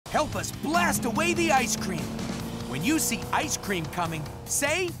Help us blast away the ice cream. When you see ice cream coming,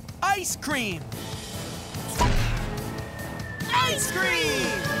 say ice cream. Ice cream!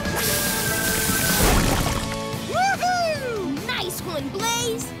 Woohoo! Nice one,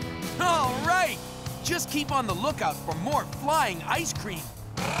 Blaze. All right. Just keep on the lookout for more flying ice cream.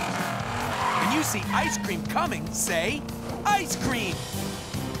 When you see ice cream coming, say ice cream.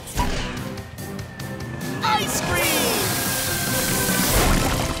 Ice cream!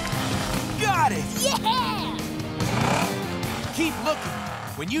 Got it! Yeah! Keep looking.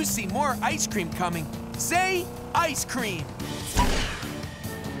 When you see more ice cream coming, say ice cream.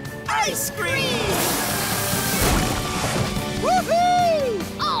 Ice cream! Woohoo!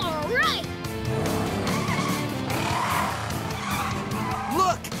 All right!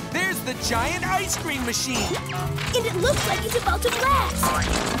 Look, there's the giant ice cream machine. And it looks like it's about to blast.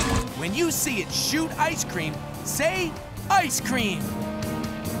 When you see it shoot ice cream, say ice cream.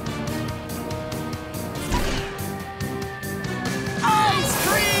 Ice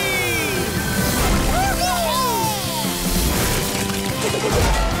cream!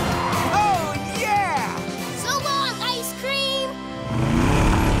 Oh, yeah! So long, ice cream!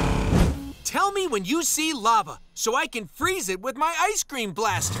 Tell me when you see lava so I can freeze it with my ice cream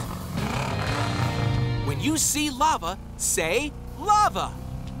blaster. When you see lava, say lava.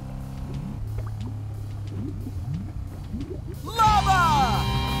 Lava!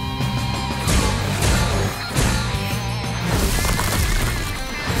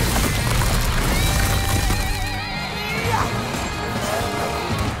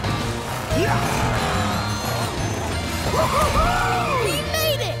 We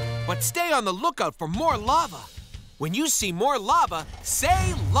made it! But stay on the lookout for more lava. When you see more lava,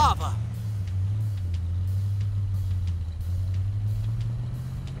 say lava.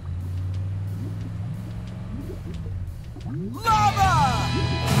 Lava!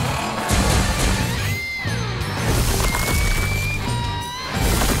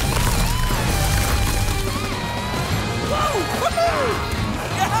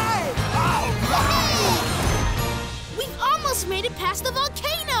 We've almost made it past the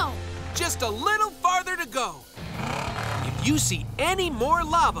volcano! Just a little farther to go. If you see any more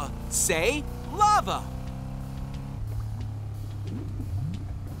lava, say lava.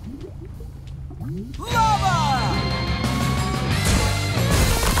 Lava!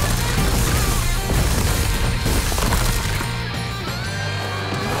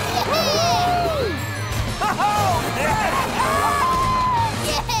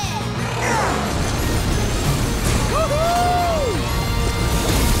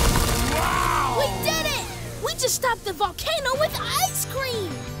 We did it! We just stopped the volcano with ice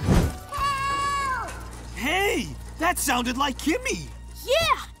cream! Hey, that sounded like Kimmy.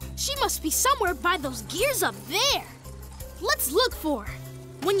 Yeah! She must be somewhere by those gears up there. Let's look for her.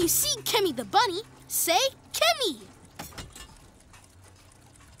 When you see Kimmy the bunny, say Kimmy.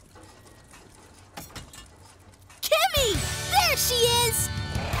 Kimmy! There she is!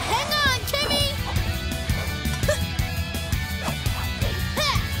 Hang on, Kimmy!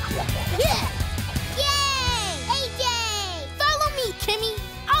 Yay! AJ! Follow me, Kimmy.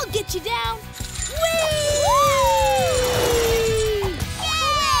 I'll get you down. Whee!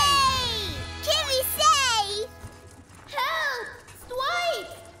 Hooray! Kimmy's safe! Help!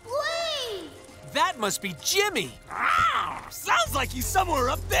 Swipe! Please! That must be Jimmy. Sounds like he's somewhere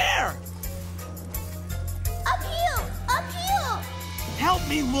up there. Up here! Up here! Help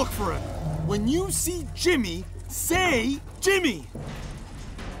me look for him. When you see Jimmy, say Jimmy.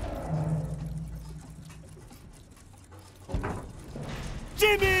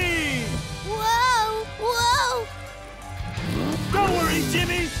 Jimmy! Whoa! Whoa! Don't worry,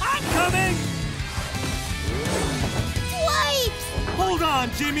 Jimmy. I'm coming. Swipes! Hold on,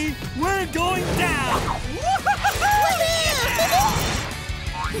 Jimmy. We're going down.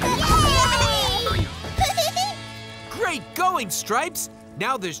 Yay! Great going, Stripes.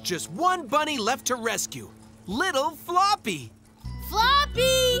 Now there's just one bunny left to rescue. Little Floppy.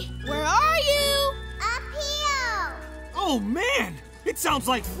 Floppy! Where are you? Up here! Oh, man. It sounds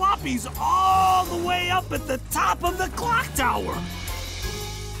like Floppy's all the way up at the top of the clock tower.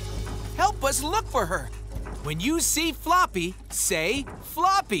 Help us look for her. When you see Floppy, say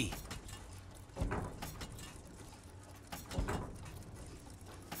Floppy.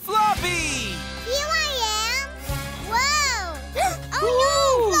 Floppy! Here I am! Whoa!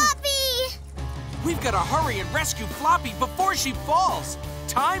 Oh no, Floppy! We've got to hurry and rescue Floppy before she falls.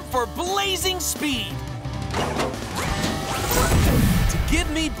 Time for blazing speed. To give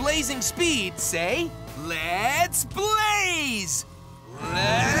me blazing speed, say, let's blaze!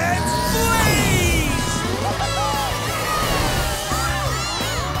 Let's blaze!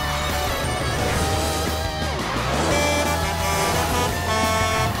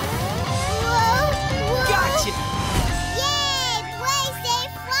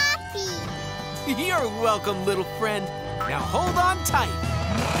 welcome, little friend. Now hold on tight.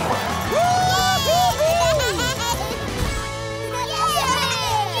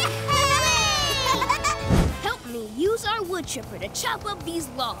 Help me use our wood chipper to chop up these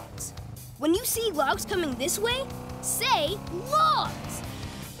logs. When you see logs coming this way, say logs.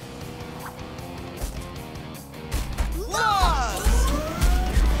 Logs!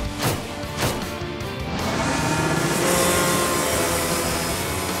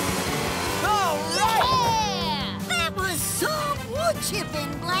 All right! That was some wood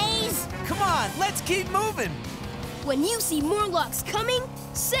chipping, Blaze. Come on, let's keep moving. When you see more logs coming,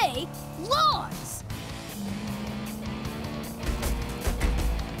 say logs.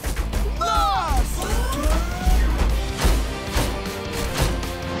 Logs!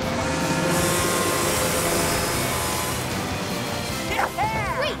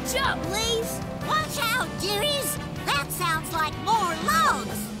 Great job, Blaze. Watch out, dearies. That sounds like more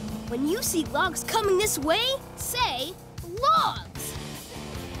logs. When you see logs coming this way, say logs.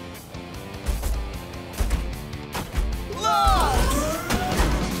 Logs!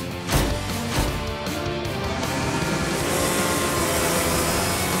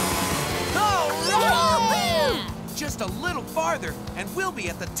 All right! Just a little farther, and we'll be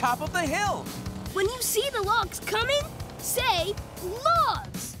at the top of the hill. When you see the logs coming, say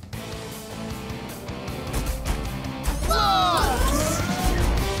logs. Logs!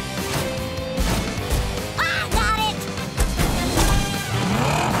 I got it.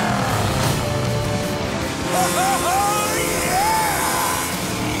 Oh, yeah!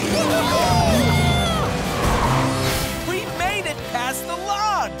 We made it past the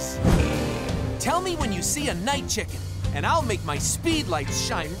logs! Tell me when you see a night chicken, and I'll make my speed lights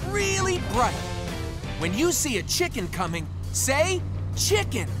shine really bright. When you see a chicken coming, say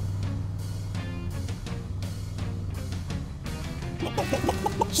chicken.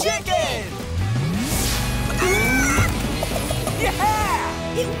 Chicken!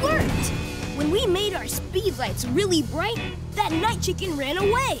 Yeah! It worked! When we made our speed lights really bright, that night chicken ran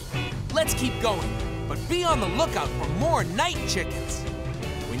away. Let's keep going, but be on the lookout for more night chickens.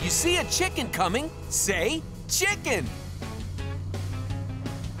 When you see a chicken coming, say chicken.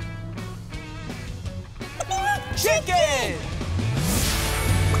 Chicken!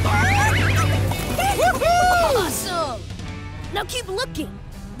 Awesome! Now keep looking.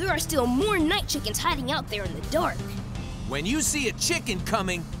 There are still more night chickens hiding out there in the dark. When you see a chicken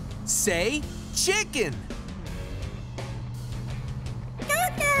coming, say chicken.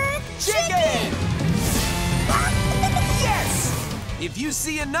 Chicken! Yes! If you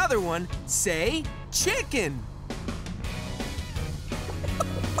see another one, say chicken.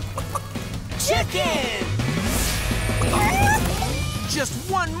 Chicken! Just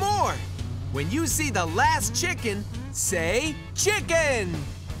one more. When you see the last chicken, say chicken.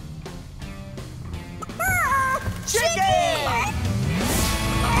 Chicken!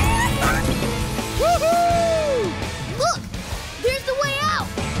 Woohoo! Look! There's the way out!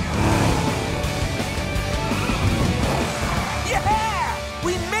 Yeah!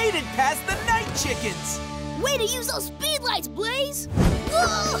 We made it past the night chickens! Way to use those speed lights, Blaze!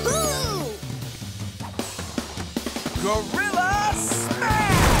 Woohoo! Gorilla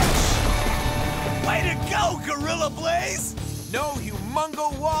Smash! Way to go, Gorilla Blaze! No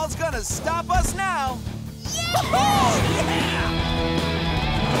humongo wall's gonna stop us now!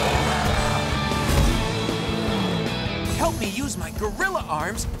 Help me use my gorilla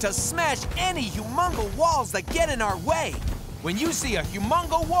arms to smash any humongo walls that get in our way. When you see a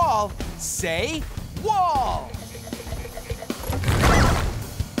humongo wall, say wall!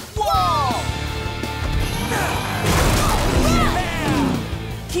 Wall!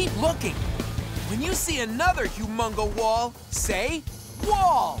 Keep looking. When you see another humongo wall, say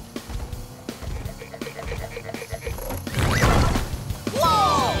wall!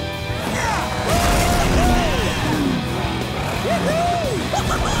 Wall!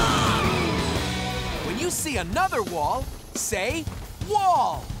 When you see another wall, say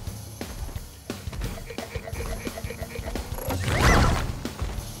wall!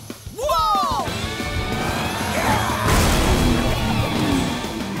 Wall!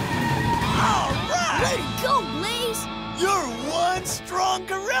 All right! Way to go, Blaze! You're one strong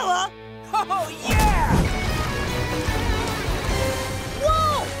gorilla! Oh, yeah!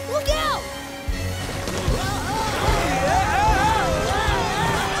 Whoa! Look out!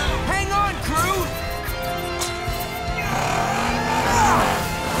 Hang on, crew!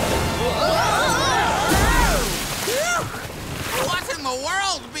 What in the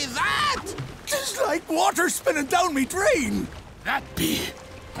world be that? Just like water spinning down me drain! That be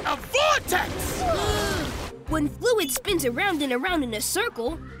a vortex! When fluid spins around and around in a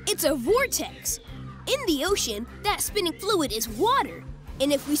circle, it's a vortex. In the ocean, that spinning fluid is water.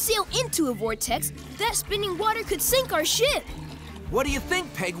 And if we sail into a vortex, that spinning water could sink our ship. What do you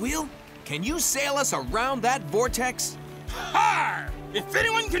think, Pegwheel? Can you sail us around that vortex? Har! If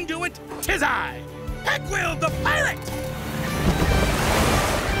anyone can do it, 'tis I, Pegwheel the pirate!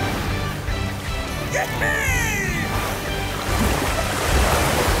 Yippee!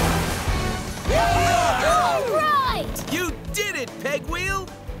 All right! You did it, Pegwheel!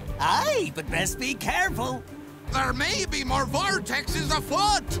 Aye, but best be careful. There may be more vortexes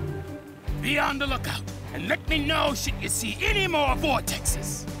afoot. Be on the lookout and let me know should you see any more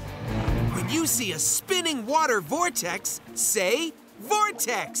vortexes. When you see a spinning water vortex, say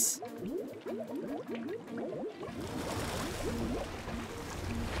vortex.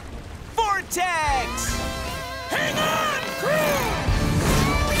 Vortex! Hang on, crew!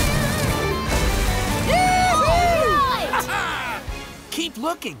 Keep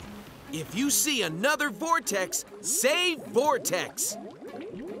looking. If you see another vortex, say vortex.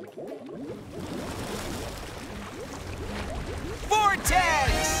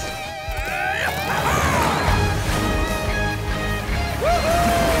 Vortex!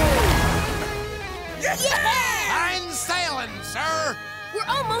 Fine sailing, sir. We're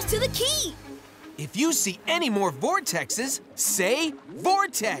almost to the key. If you see any more vortexes, say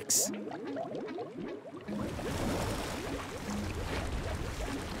vortex.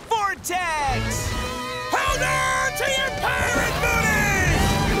 Vortex! Hold on to your pirate booty!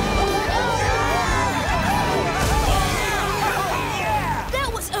 That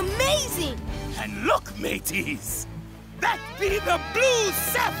was amazing. And look, mateys, that be the blue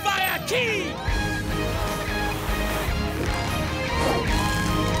sapphire key!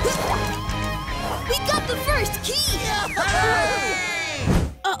 We got the first key.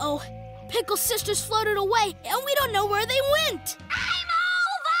 Uh-oh. Pickle's sisters floated away, and we don't know where they went.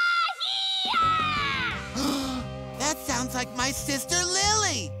 That sounds like my sister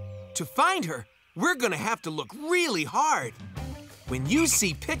Lily. To find her, we're gonna have to look really hard. When you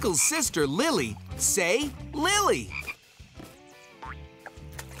see Pickle's sister Lily, say Lily.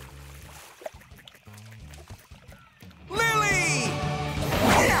 Lily!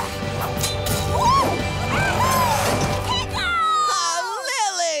 Lily!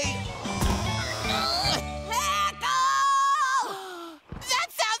 That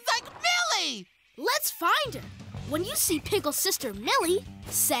sounds like Millie! Let's find her. When you see Pickle's sister Millie,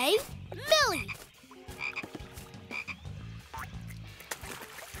 say Millie.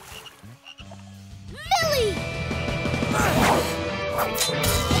 Millie!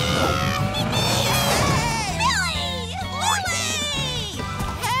 Millie! Lily!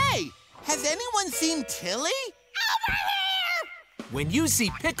 Hey, has anyone seen Tilly? Over here! When you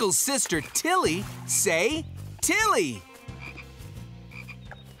see Pickle's sister Tilly, say Tilly.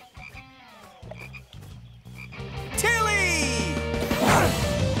 Tilly!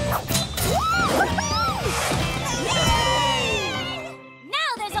 Now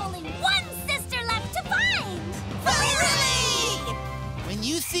there's only one sister left to find! Frilly! When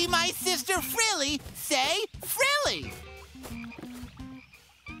you see my sister Frilly, say Frilly.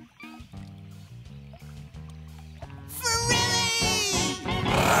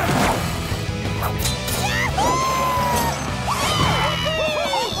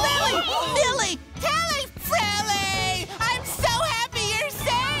 Lily! Tilly! Frilly! I'm so happy you're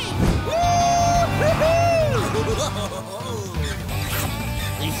safe!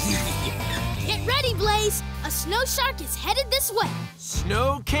 Get ready, Blaze. A snow shark is headed this way.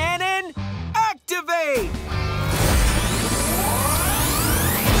 Snow cannon, activate!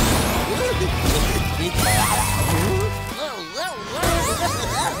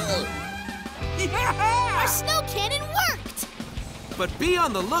 Our snow cannon worked. But be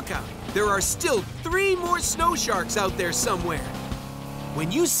on the lookout. There are still 3 more snow sharks out there somewhere.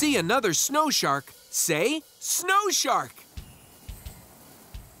 When you see another snow shark, say snow shark.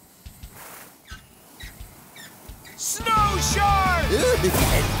 Snow shark!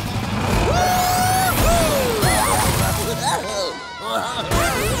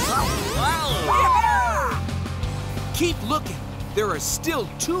 Keep looking. There are still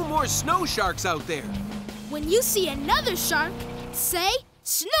 2 more snow sharks out there. When you see another shark, say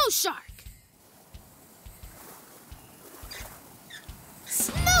snow shark.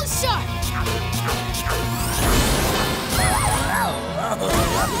 Snow shark!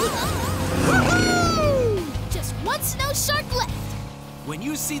 Just one snow shark left. When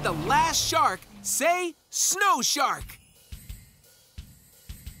you see the last shark, say snow shark.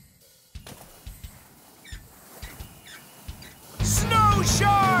 Snow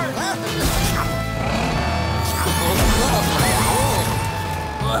shark!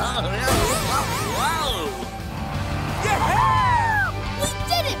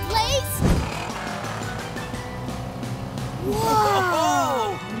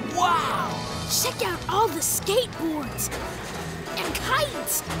 skateboards and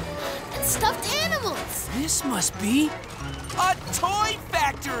kites and stuffed animals. This must be a toy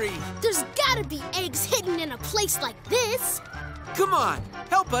factory. There's gotta be eggs hidden in a place like this. Come on,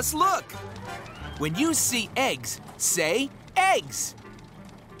 help us look. When you see eggs, say eggs.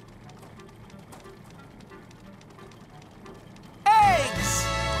 Eggs!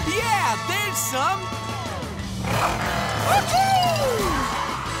 Yeah, there's some.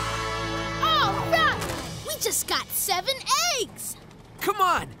 All right, we just got 7 eggs. Come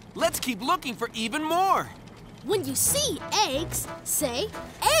on, let's keep looking for even more. When you see eggs, say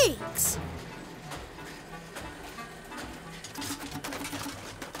eggs.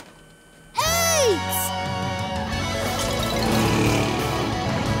 Eggs!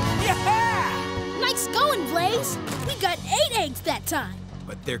 Yeah! Nice going, Blaze. We got 8 eggs that time.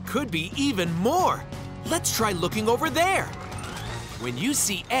 But there could be even more. Let's try looking over there. When you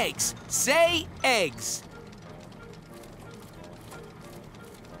see eggs, say eggs.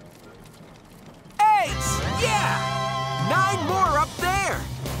 Eggs! Yeah! 9 more up there.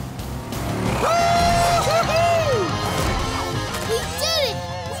 Woo-hoo-hoo! We did it!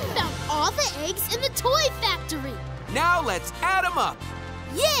 We found all the eggs in the toy factory. Now let's add them up.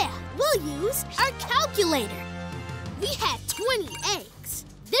 Yeah, we'll use our calculator. We had 20 eggs.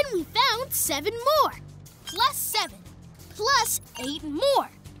 Then we found 7 more. Plus 7. Plus 8 more.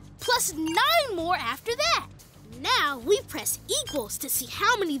 Plus 9 more after that. Now we press equals to see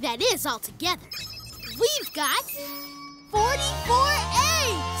how many that is altogether. We've got 44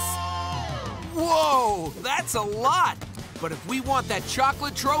 eggs! Whoa, that's a lot. But if we want that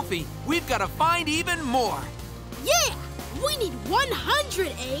chocolate trophy, we've got to find even more. Yeah, we need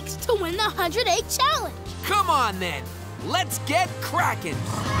 100 eggs to win the 100 egg challenge. Come on then, let's get cracking.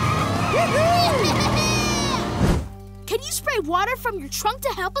 Can you spray water from your trunk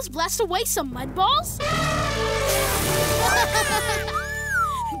to help us blast away some mud balls?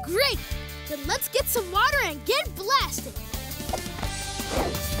 Great! Then let's get some water and get blasted.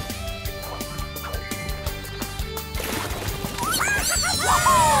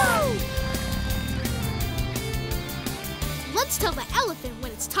 Woohoo! Let's tell the elephant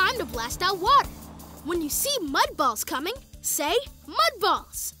when it's time to blast out water. When you see mud balls coming, say mud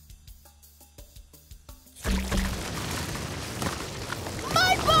balls.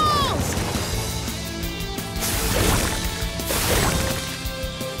 Mud balls!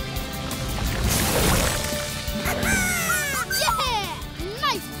 Yeah!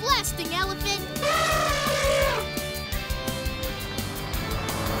 Nice blasting, elephant!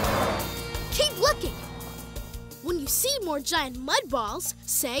 Keep looking. When you see more giant mud balls,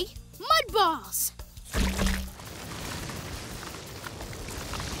 say mud balls.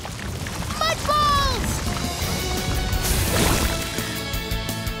 Mud balls!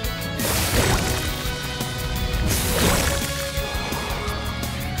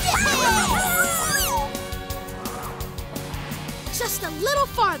 Just a little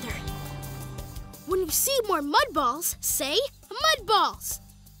farther. When you see more mud balls, say mud balls.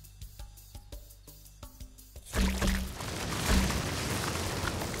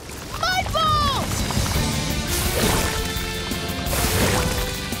 Mud balls!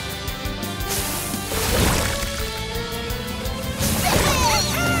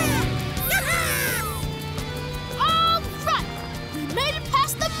 All right, we made it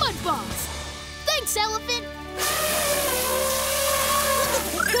past the mud balls. Thanks, elephant.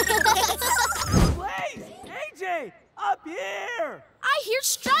 Blaze! AJ! Up here! I hear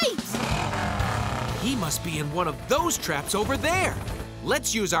Stripes. He must be in one of those traps over there.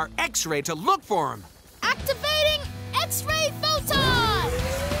 Let's use our X-ray to look for him. Activating X-ray photon!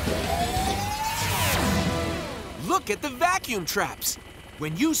 Look at the vacuum traps.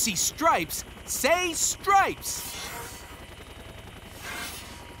 When you see stripes, say stripes.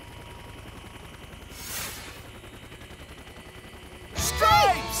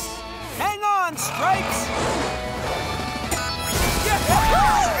 Stripes! Hang on, Stripes!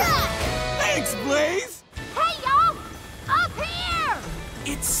 Thanks, Blaze! Hey, y'all! Up here!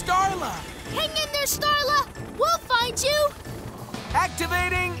 It's Starla! Hang in there, Starla! We'll find you!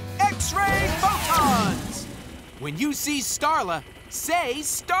 Activating X-ray photons! When you see Starla, say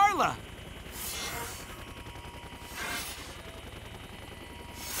Starla.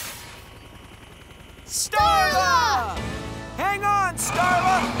 Starla! Hang on,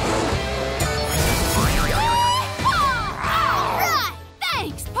 Starla! All right!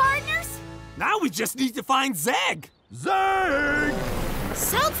 Thanks, partners! Now we just need to find Zeg! Zeg!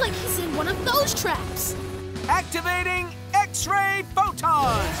 Sounds like he's in one of those traps. Activating X-ray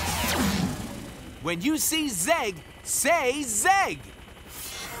photons! When you see Zeg, say Zeg.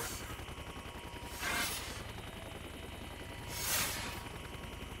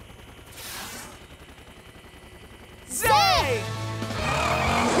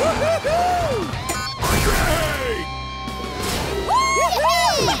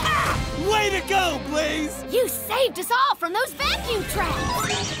 Way to go, Blaze! You saved us all from those vacuum traps!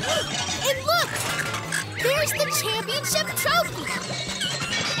 And look! There's the championship trophy!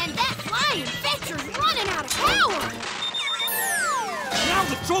 And that flying fetcher's running out of power! Now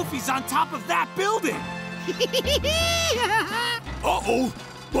the trophy's on top of that building! Uh-oh!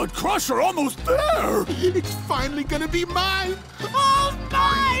 But Crusher almost there! It's finally gonna be mine! All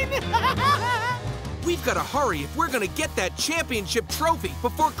mine! We've got to hurry if we're going to get that championship trophy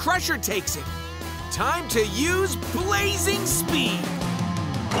before Crusher takes it. Time to use blazing speed.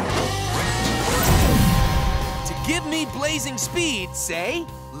 To give me blazing speed, say,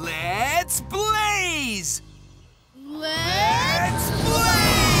 let's blaze! Let's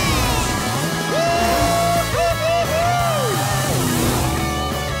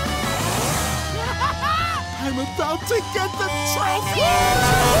I'm about to get the trophy!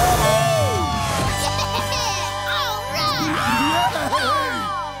 Woohoo!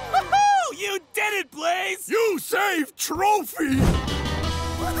 You did it, Blaze! You saved trophy!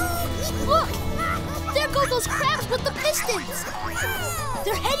 Look! There go those crabs with the pistons!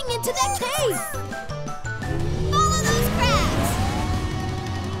 They're heading into that cave! Follow those crabs!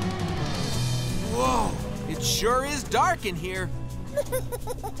 Whoa, it sure is dark in here.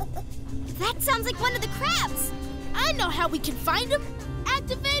 That sounds like one of the crabs! I know how we can find them!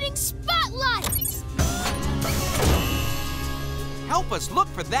 Activating spotlights! Help us look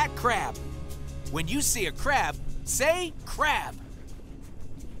for that crab. When you see a crab, say crab.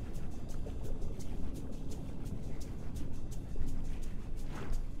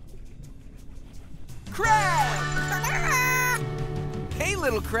 Crab! Hey,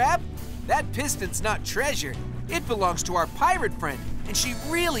 little crab. That piston's not treasure. It belongs to our pirate friend, and she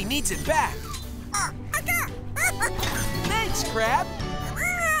really needs it back. Thanks, crab.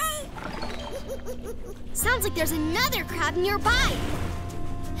 Sounds like there's another crab nearby.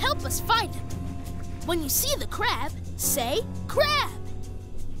 Help us find him. When you see the crab, say crab.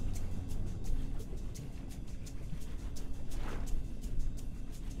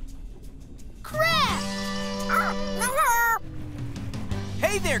 Crab!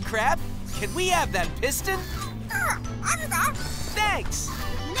 Hey there, crab. Can we have that piston? Thanks.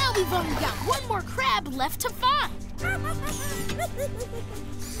 Now we've only got one more crab left to find.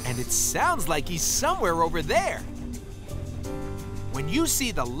 And it sounds like he's somewhere over there. When you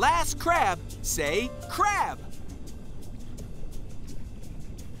see the last crab, say crab.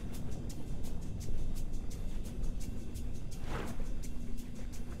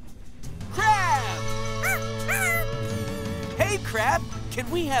 Crab! Hey, crab, can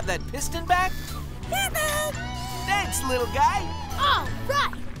we have that piston back? Thanks, little guy. All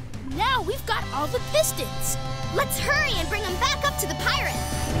right. Now we've got all the pistons. Let's hurry and bring them back up to the pirate.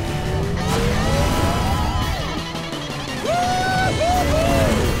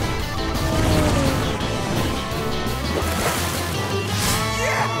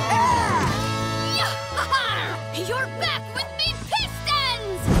 You're back with me,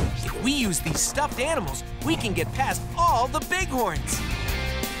 pistons! If we use these stuffed animals, we can get past all the bighorns.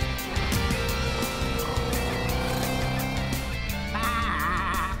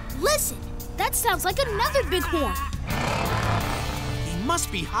 Listen, that sounds like another bighorn. He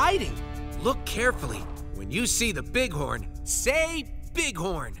must be hiding. Look carefully. When you see the bighorn, say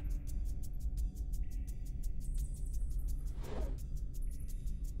bighorn.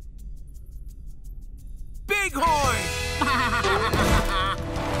 Bighorn!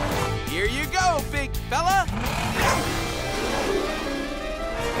 Here you go, big fella.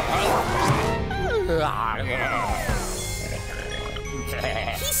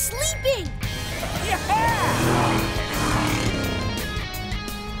 He's sleeping.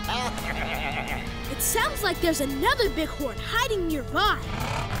 It sounds like there's another bighorn hiding nearby.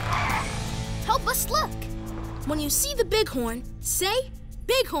 Help us look. When you see the bighorn, say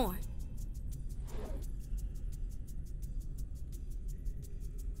bighorn.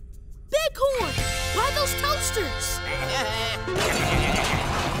 Bighorn! Buy those toasters!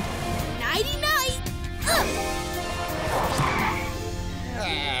 Nighty-night!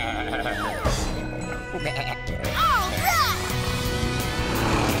 All right!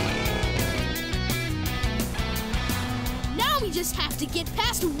 Now we just have to get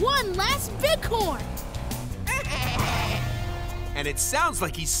past one last bighorn! And it sounds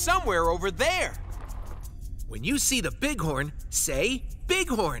like he's somewhere over there. When you see the bighorn, say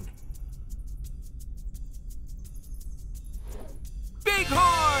bighorn.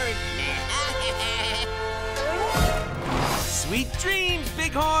 Bighorn! Sweet dreams,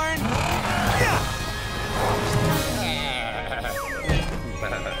 bighorn!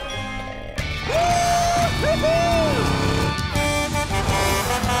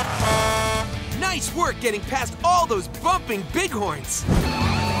 work getting past all those bumping bighorns.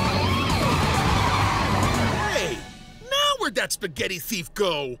 Hey, now where'd that spaghetti thief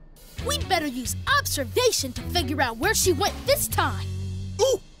go? We'd better use observation to figure out where she went this time.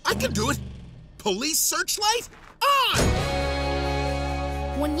 Ooh, I can do it. Police searchlight on!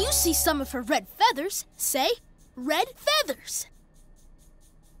 When you see some of her red feathers, say, red feathers.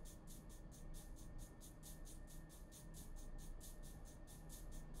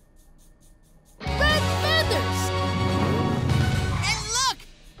 Red feathers! And look!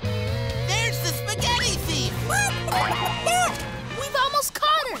 There's the spaghetti thief! We've almost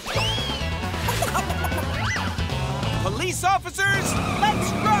caught her! Police officers,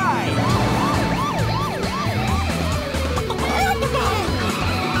 let's ride!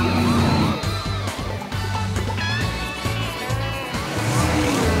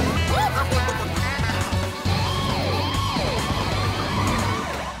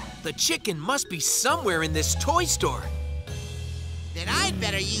 The chicken must be somewhere in this toy store. Then I'd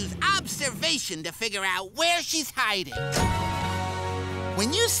better use observation to figure out where she's hiding.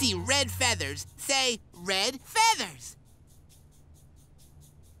 When you see red feathers, say red feathers.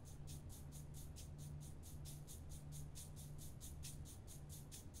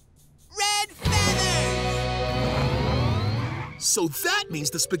 Red feathers! So that means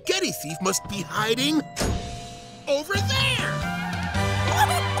the spaghetti thief must be hiding over there.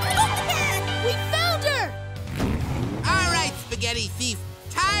 We found her! All right, spaghetti thief.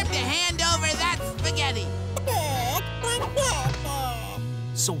 Time to hand over that spaghetti.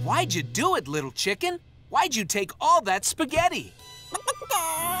 So why'd you do it, little chicken? Why'd you take all that spaghetti?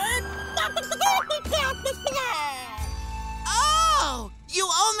 Oh! You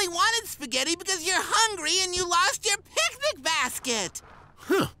only wanted spaghetti because you're hungry and you lost your picnic basket.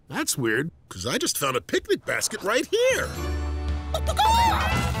 Huh, that's weird, because I just found a picnic basket right here.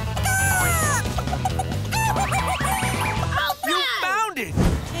 You found it!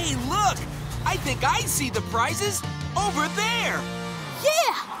 Hey, look! I think I see the prizes over there!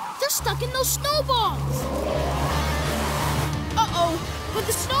 Yeah! They're stuck in those snowballs! Uh-oh! But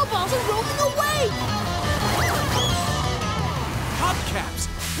the snowballs are rolling away! Hubcaps,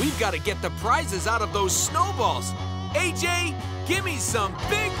 we've got to get the prizes out of those snowballs. AJ, give me some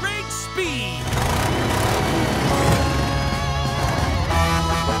big rig speed!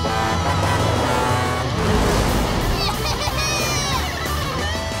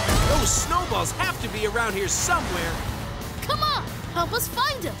 Those snowballs have to be around here somewhere. Come on, help us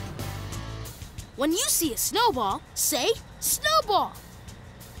find them. When you see a snowball, say snowball.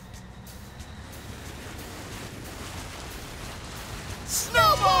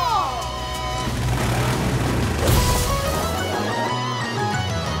 Snowball!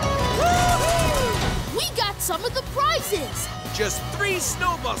 Woo-hoo! We got some of the prizes. Just 3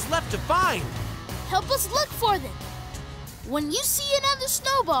 snowballs left to find. Help us look for them. When you see another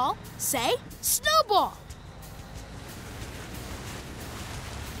snowball, say snowball.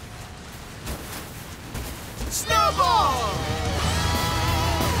 Snowball!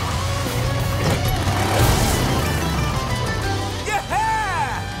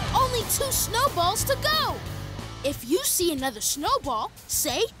 Yeah! Only 2 snowballs to go. If you see another snowball,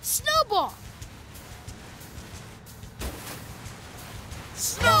 say snowball.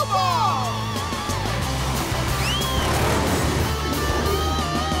 Snowball!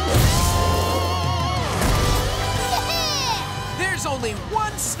 There's only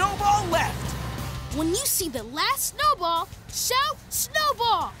 1 snowball left. When you see the last snowball, shout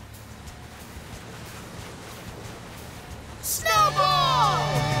snowball. Snowball!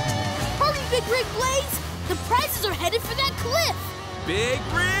 Hurry, Big Rig Blaze! The prizes are headed for that cliff. Big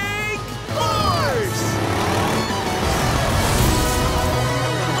Rig Force!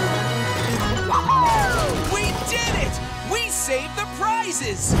 We did it! We saved the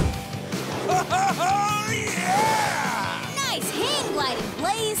prizes! Oh, yeah! Nice hang gliding,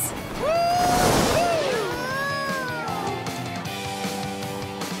 Blaze. Whoa!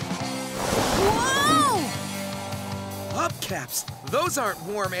 Hubcaps, those aren't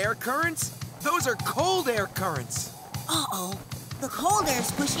warm air currents. Those are cold air currents. Uh-oh. The cold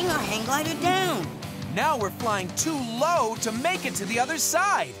air's pushing our hang glider down. Now we're flying too low to make it to the other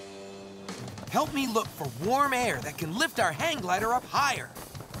side. Help me look for warm air that can lift our hang glider up higher.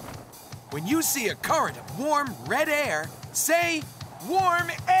 When you see a current of warm red air, say,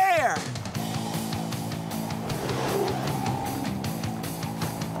 warm air.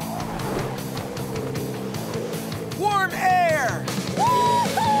 Warm air!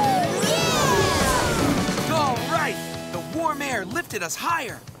 All right, the warm air lifted us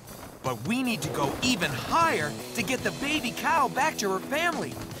higher. But we need to go even higher to get the baby cow back to her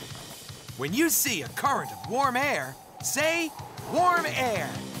family. When you see a current of warm air, say warm air.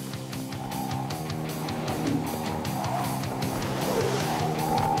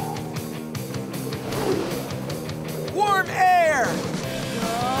 Warm air!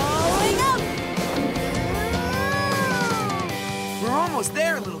 Going up! We're almost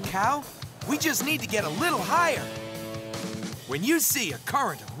there, little cow. We just need to get a little higher. When you see a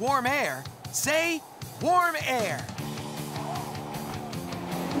current of warm air, say warm air.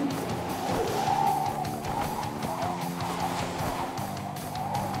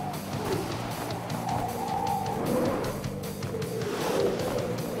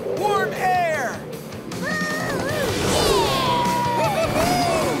 Warm air!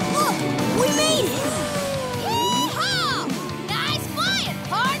 Look, we made it! Yeehaw! Nice flying,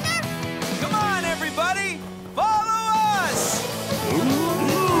 partner! Come on, everybody! Follow us!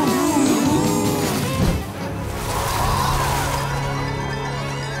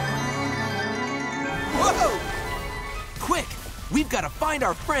 Whoa! Quick! We've got to find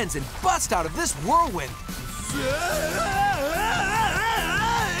our friends and bust out of this whirlwind.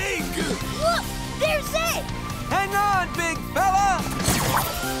 Look, there's Zig! Hang on, big fella!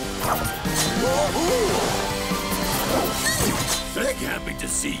 Big happy to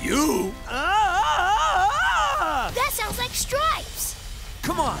see you. That sounds like Stripes!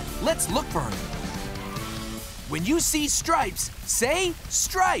 Come on, let's look for him. When you see Stripes, say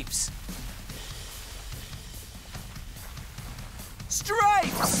Stripes.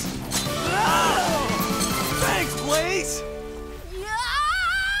 Stripes! Thanks, Blaze.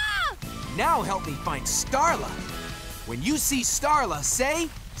 Yeah! Now help me find Starla. When you see Starla, say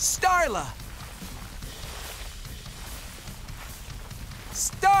Starla.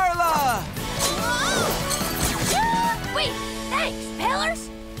 Starla! Wait, thanks, Pillars!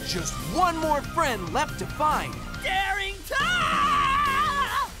 Just one more friend left to find. Darrington!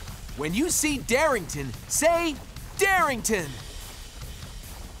 When you see Darrington, say Darrington.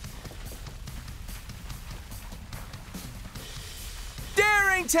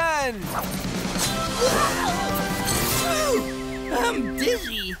 Darrington! I'm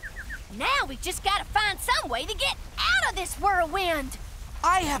dizzy. Now we just gotta find some way to get out of this whirlwind!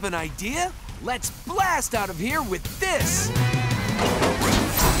 I have an idea. Let's blast out of here with this.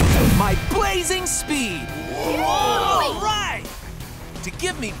 My blazing speed. All right! To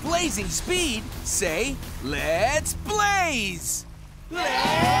give me blazing speed, say, let's blaze.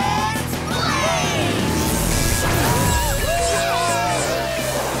 Let's blaze!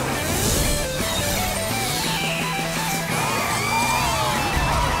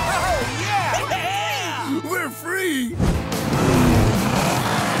 Oh, yeah! We're free!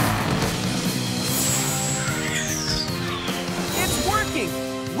 It's working.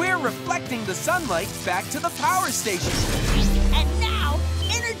 We're reflecting the sunlight back to the power station. And now,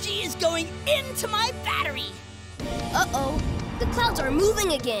 energy is going into my battery. Uh-oh, the clouds are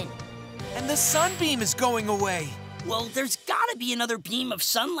moving again. And the sunbeam is going away. Well, there's gotta be another beam of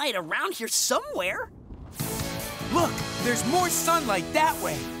sunlight around here somewhere. Look, there's more sunlight that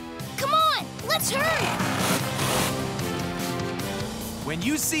way. Come on, let's hurry! When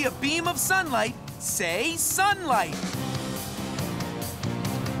you see a beam of sunlight, say sunlight.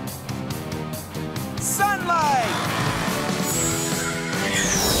 Sunlight!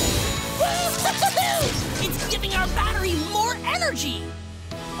 It's giving our battery more energy.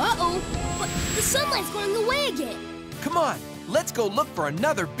 Uh-oh, but the sunlight's going away again. Come on, let's go look for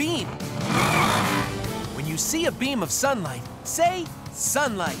another beam. When you see a beam of sunlight, say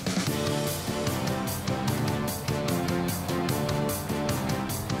sunlight.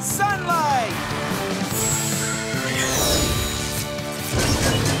 Sunlight!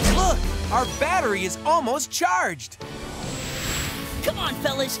 Look, our battery is almost charged. Come on,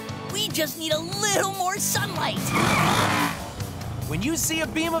 fellas. We just need a little more sunlight. When you see a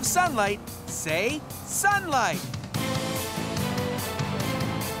beam of sunlight, say sunlight.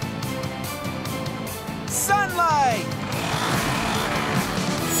 Sunlight!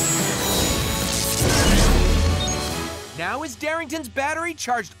 Now is Darrington's battery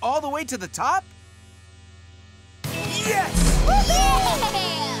charged all the way to the top? Yes!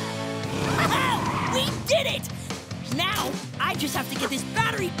 We did it! Now, I just have to get this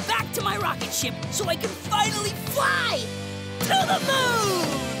battery back to my rocket ship so I can finally fly to the moon!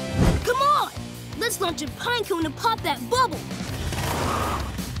 Come on, let's launch a pine cone and pop that bubble.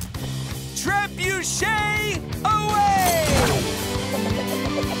 Trebuchet away!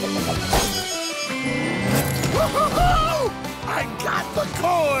 I got the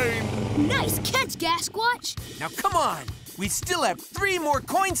coin! Nice catch, Gasquatch. Now come on, we still have 3 more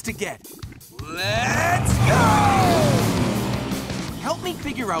coins to get. Let's go! Help me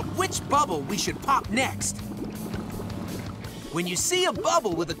figure out which bubble we should pop next. When you see a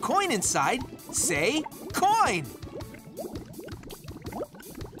bubble with a coin inside, say coin.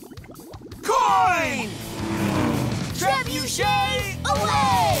 Coin! Trebuchet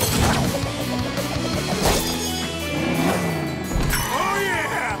away! Oh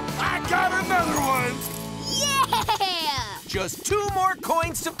yeah! I got another one! Yeah! Just 2 more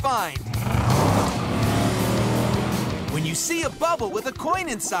coins to find. When you see a bubble with a coin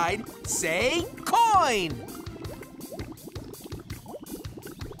inside, say coin.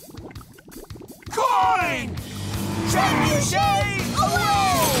 Coin! Trebuchet away!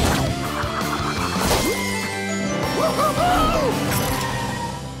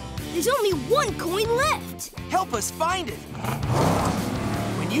 There's only 1 coin left. Help us find it.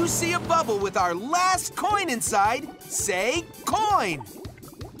 When you see a bubble with our last coin inside, say coin.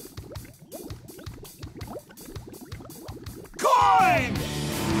 Coin!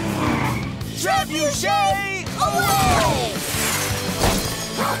 Trebuchet away!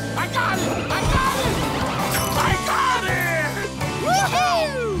 I got it! I got it! I got it!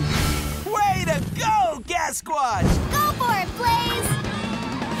 Woohoo! Way to go, Gasquatch! Go for it, Blaze!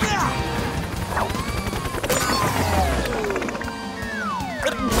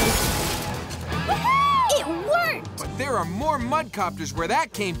 It worked! But there are more mudcopters where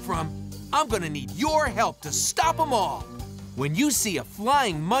that came from. I'm gonna need your help to stop them all. When you see a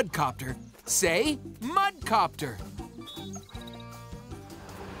flying mudcopter, say mudcopter.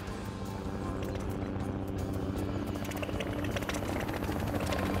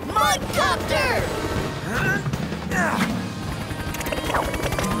 Mudcopter! Yeah!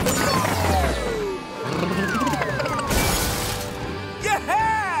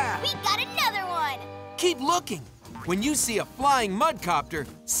 We got another one! Keep looking. When you see a flying mudcopter,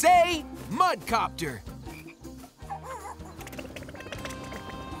 say mudcopter.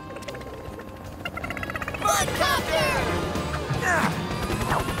 Mudcopter!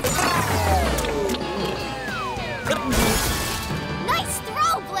 Nice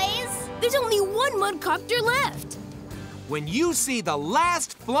throw, Blaze! There's only 1 mudcopter left. When you see the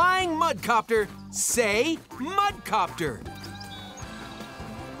last flying mudcopter, say mudcopter.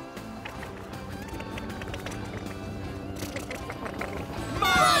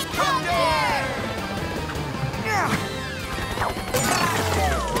 Yeah!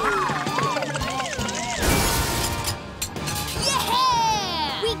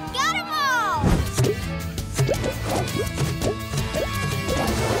 We got 'em all!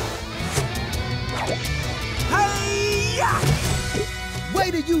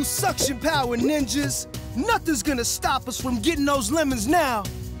 Way to use suction power, ninjas! Nothing's gonna stop us from getting those lemons now.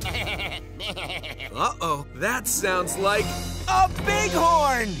 Uh-oh, that sounds like a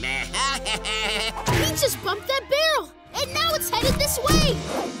bighorn! We just bumped that barrel, and now it's headed this way!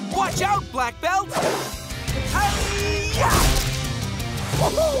 Watch out, Black Belt! Hi-ya!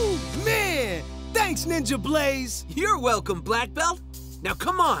 Woohoo! Man! Thanks, Ninja Blaze! You're welcome, Black Belt. Now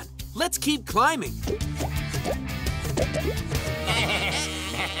come on, let's keep climbing.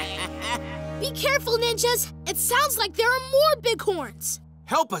 Be careful, ninjas! It sounds like there are more bighorns!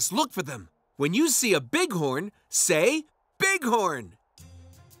 Help us look for them. When you see a bighorn, say bighorn.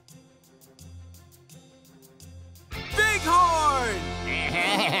 Bighorn!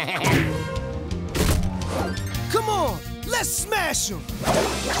 Come on, let's smash them!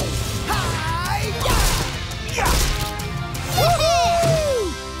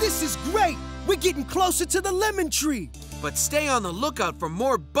 Woohoo! This is great! We're getting closer to the lemon tree. But stay on the lookout for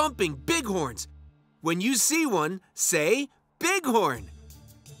more bumping bighorns. When you see one, say bighorn.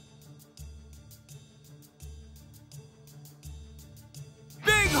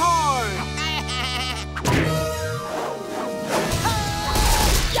 Bighorn!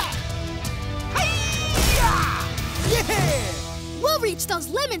 Yeah! We'll reach those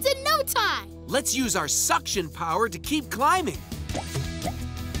lemons in no time! Let's use our suction power to keep climbing.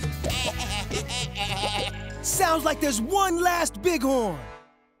 Sounds like there's one last bighorn.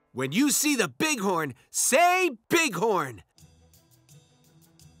 When you see the bighorn, say bighorn.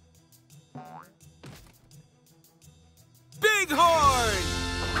 Bighorn!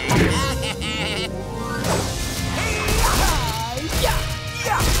 Yeah!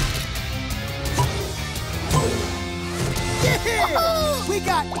 We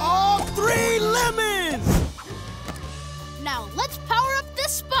got all 3 lemons! Now let's power up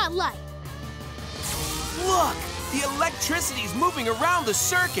this spotlight. Look, the electricity's moving around the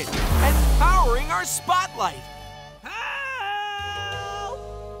circuit and powering our spotlight. Help!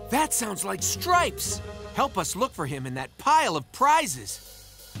 That sounds like Stripes. Help us look for him in that pile of prizes.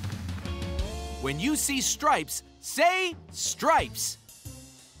 When you see Stripes, say stripes.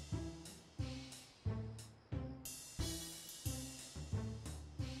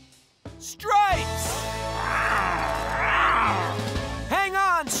 Stripes! Hang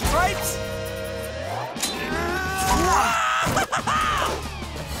on, Stripes!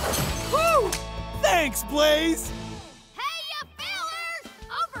 Woo! Thanks, Blaze! Hey, you fellers!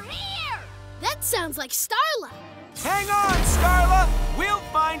 Over here! That sounds like Starla. Hang on, Starla! We'll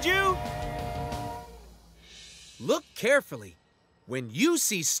find you! Look carefully. When you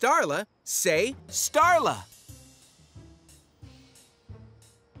see Starla, say Starla.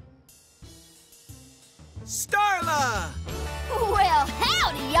 Starla! Well,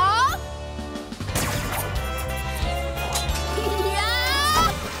 howdy, y'all!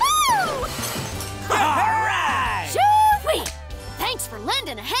 Yahoo! All right! Shoo-wee! Thanks for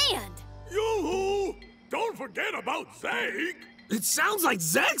lending a hand. Yoo-hoo! Don't forget about Zeg! It sounds like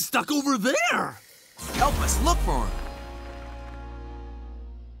Zeg's stuck over there! Help us look for him.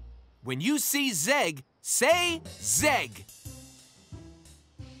 When you see Zeg, say Zeg.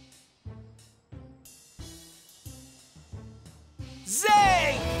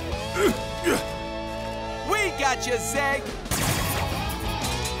 Zeg! We got you, Zeg!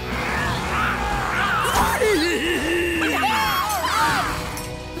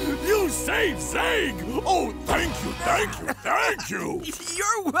 You saved Zeg! Oh, thank you, thank you, thank you!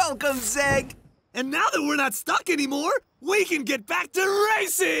 You're welcome, Zeg! And now that we're not stuck anymore, we can get back to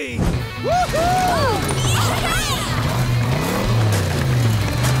racing!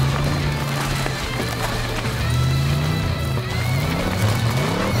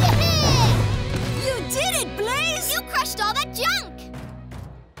 You did it, Blaze! You crushed all that junk!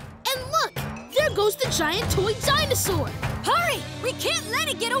 And look, there goes the giant toy dinosaur! Hurry! We can't let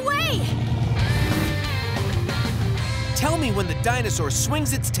it get away! Tell me when the dinosaur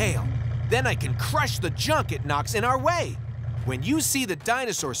swings its tail. Then I can crush the junk it knocks in our way. When you see the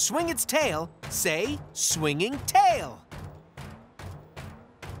dinosaur swing its tail, say swinging tail.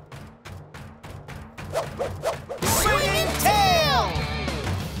 Swinging tail!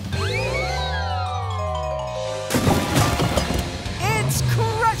 It's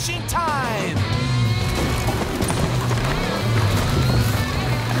crushing time!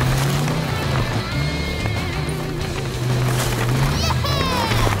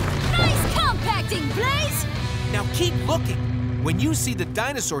 Blaze! Now keep looking. When you see the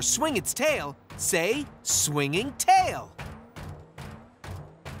dinosaur swing its tail, say swinging tail.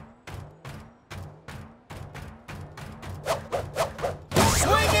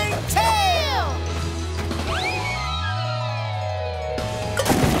 Swinging tail!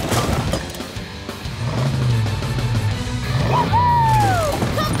 Woohoo!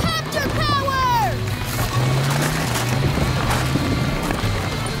 Compactor power!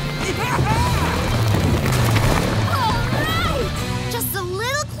 Just a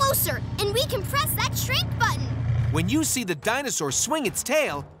little closer, and we can press that shrink button. When you see the dinosaur swing its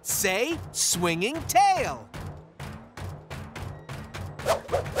tail, say swinging tail.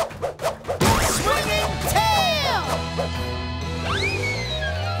 Swinging tail!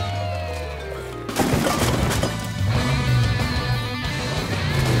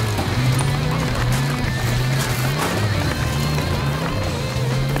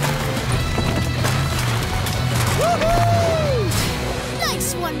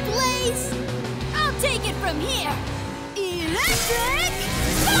 Nice one, Blaze! I'll take it from here. Electric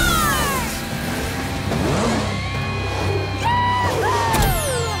Spark!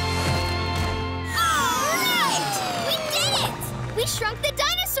 All right! We did it! We shrunk the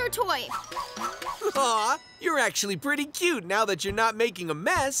dinosaur toy. Aw, you're actually pretty cute now that you're not making a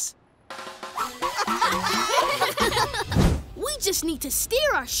mess. We just need to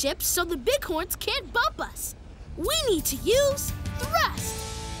steer our ship so the bighorns can't bump us. We need to use thrust.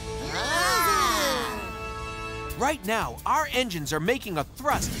 Right now, our engines are making a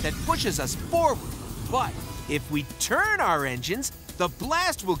thrust that pushes us forward. But if we turn our engines, the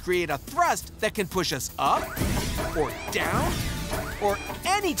blast will create a thrust that can push us up, or down, or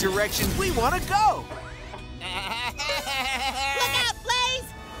any direction we want to go. Look out, Blaze!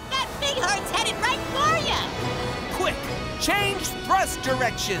 That bighorn's headed right for you! Quick, change thrust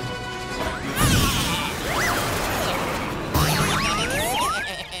direction.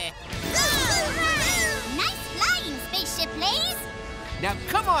 Nice flying, Spaceship Blaze. Now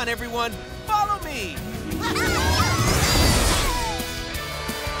come on, everyone, follow me.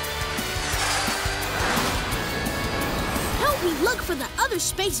 Help me look for the other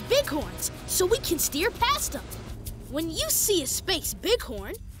space bighorns so we can steer past them. When you see a space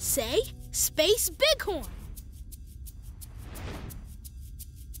bighorn, say Space Bighorn.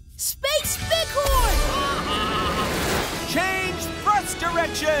 Space Bighorn!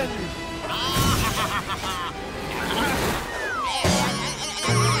 direction!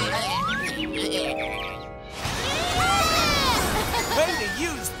 Way to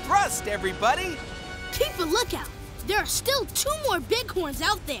use thrust, everybody! Keep a lookout. There are still 2 more bighorns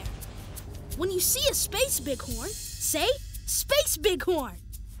out there. When you see a space bighorn, say, Space Bighorn.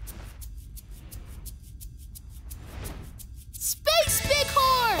 Space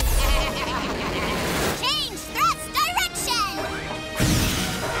Bighorn! Change thrust direction!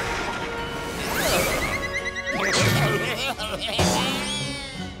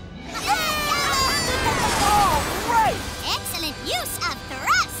 All right! Excellent use of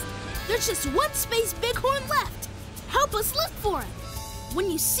thrust! There's just 1 space bighorn left. Help us look for him. When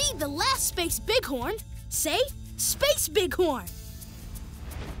you see the last space bighorn, say, Space Bighorn.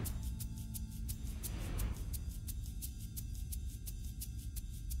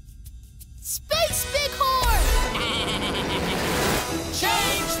 Space Bighorn!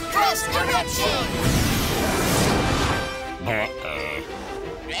 Change thrust direction!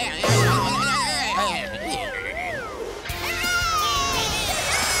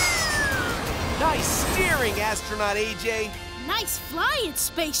 Nice steering, astronaut AJ. Nice flying,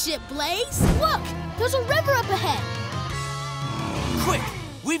 Spaceship Blaze. Look, there's a river up ahead. Quick,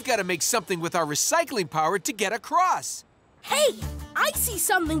 we've got to make something with our recycling power to get across. Hey, I see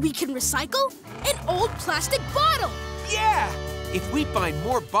something we can recycle. An old plastic bottle. Yeah! If we find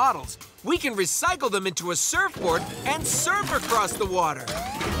more bottles, we can recycle them into a surfboard and surf across the water.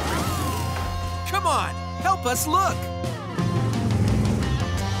 Come on, help us look.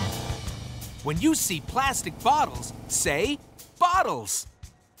 When you see plastic bottles, say, bottles.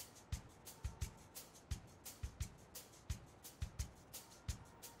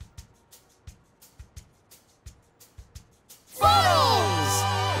 Bottles!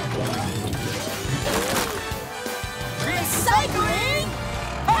 Recycling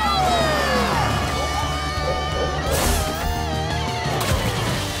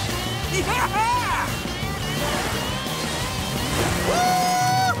Yeah!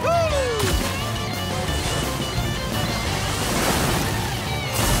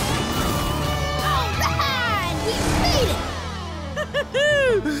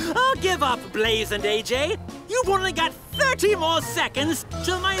 I'll give up, Blaze and AJ. You've only got 30 more seconds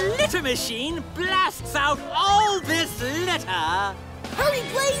till my litter machine blasts out all this litter. Hurry,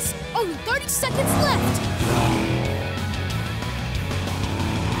 Blaze! Only 30 seconds left.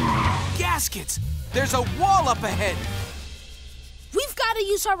 Gaskets! There's a wall up ahead. We've got to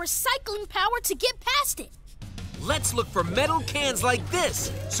use our recycling power to get past it. Let's look for metal cans like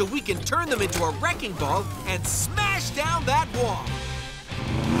this so we can turn them into a wrecking ball and smash down that wall.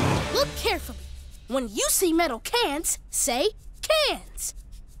 Look carefully. When you see metal cans, say cans.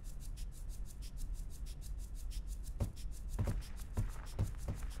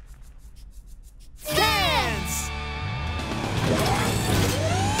 Cans!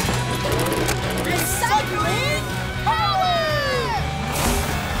 Recycling power!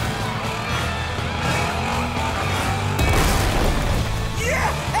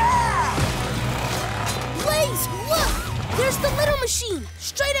 Yeah! Blaze, look! There's the litter machine,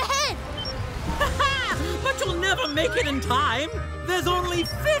 straight ahead. But you'll never make it in time. There's only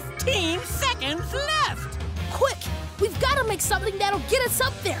 15 seconds left. Quick, we've got to make something that'll get us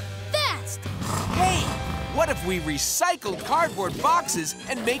up there, fast. Hey, what if we recycle cardboard boxes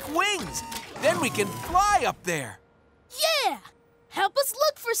and make wings? Then we can fly up there. Yeah! Help us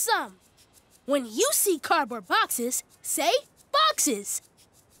look for some. When you see cardboard boxes, say boxes.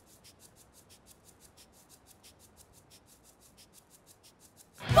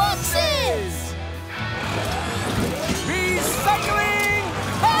 Boxes! Recycling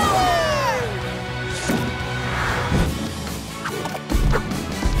power!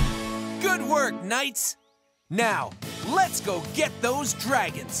 Good work, Knights. Now, let's go get those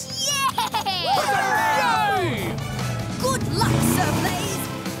dragons. Yay! Good luck, Sir Blaze.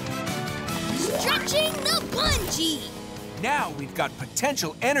 Stretching the bungee. Now we've got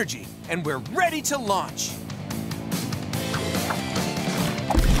potential energy, and we're ready to launch.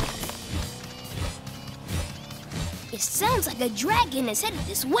 It sounds like a dragon is headed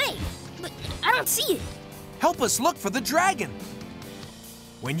this way, but I don't see it. Help us look for the dragon.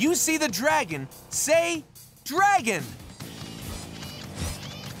 When you see the dragon, say dragon.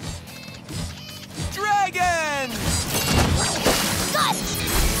 Dragon! Got it!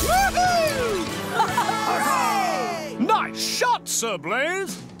 Woohoo! Hooray! Nice shot, Sir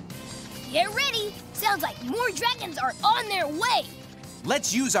Blaze! Get ready. Sounds like more dragons are on their way.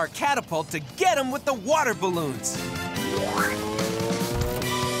 Let's use our catapult to get them with the water balloons.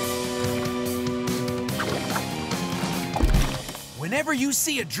 When Whenever you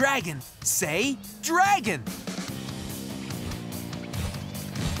see a dragon, say dragon.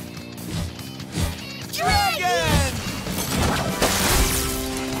 Dragon!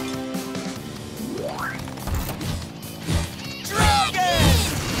 Dragon!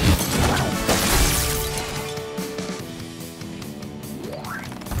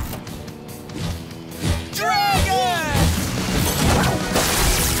 Dragon!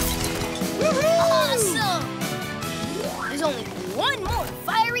 Awesome! There's only one more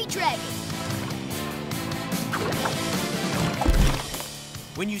fiery dragon.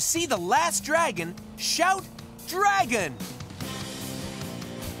 When you see the last dragon, shout dragon!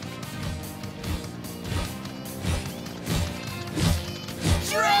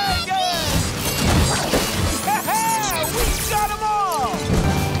 Dragon! Ha-ha! We got them all!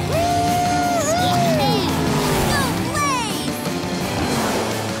 Go Blaze!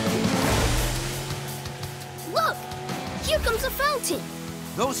 Look! Here comes a fountain.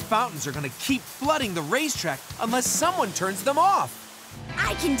 Those fountains are gonna keep flooding the racetrack unless someone turns them off.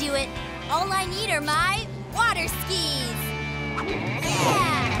 I can do it. All I need are my water skis.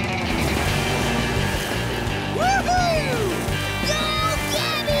 Yeah! Woohoo! Go,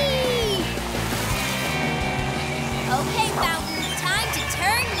 Gabby! Okay, fountain, time to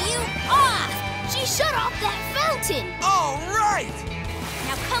turn you off. She shut off that fountain. All right!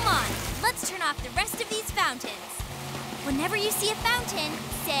 Now come on, let's turn off the rest of these fountains. Whenever you see a fountain,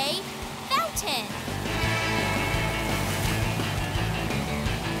 say fountain.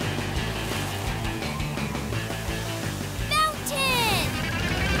 Fountain!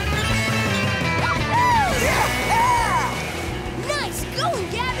 Yeah! Nice going,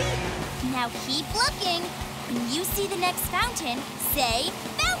 Gabby. Now keep looking. When you see the next fountain, say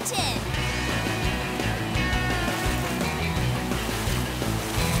fountain.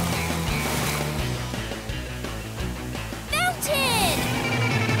 Fountain!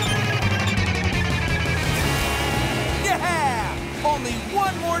 Yeah! Only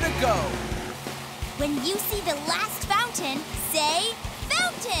one more to go. When you see the last fountain, say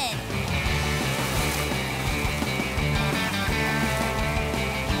fountain.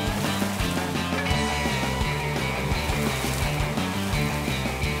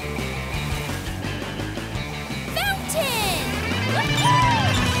 Fountain!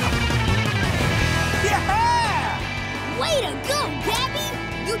 Yeah! Way to go, Gabby!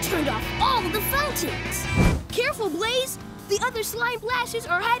 You turned off all of the fountains. Careful, Blaze. The other slime blasters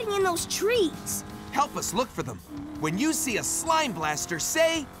are hiding in those trees. Help us look for them. When you see a slime blaster,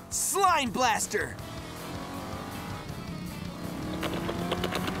 say slime blaster.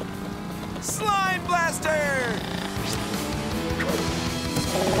 Slime blaster!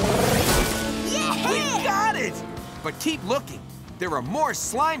 Yeah! We got it! But keep looking. There are more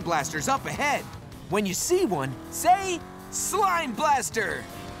slime blasters up ahead. When you see one, say slime blaster.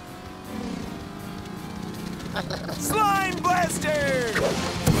 Slime blaster!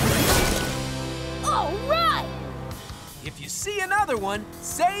 All right! If you see another one,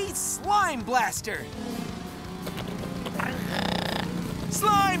 say slime blaster.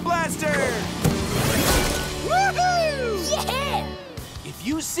 Slime blaster! Woohoo! Yeah! If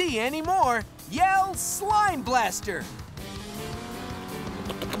you see any more, yell slime blaster.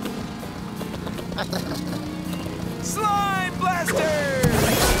 Slime blaster!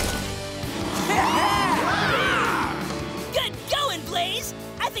 Good going, Blaze!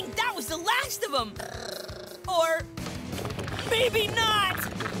 I think that was the last of them. Or maybe not.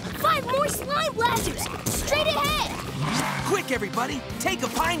 5 more slime blasters! Straight ahead! Quick, everybody, take a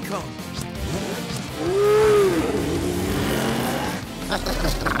pine cone.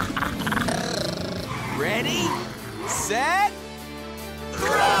 Ready, set,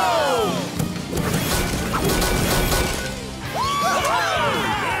 throw!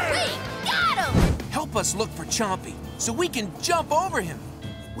 We got him! Help us look for Chompy so we can jump over him.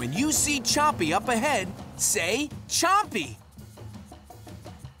 When you see Chompy up ahead, say Chompy.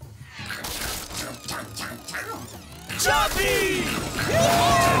 Chompy! Yeah!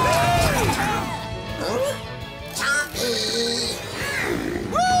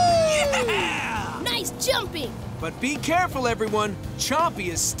 Nice jumping! But be careful, everyone. Chompy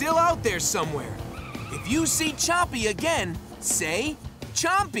is still out there somewhere. If you see Chompy again, say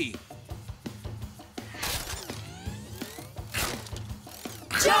Chompy.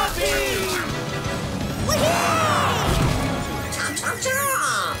 Chompy!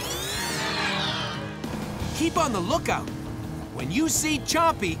 Keep on the lookout. When you see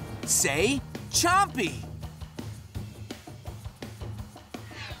Chompy, say Chompy.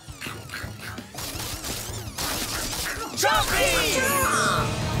 Chompy!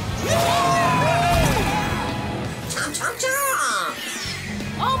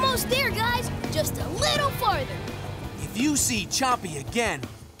 see Chompy again,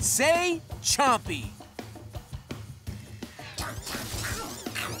 say Chompy.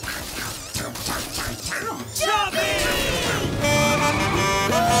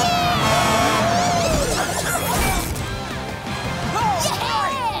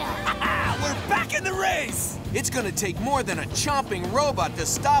 We're back in the race! It's gonna take more than a chomping robot to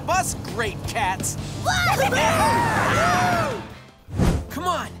stop us, great cats. Come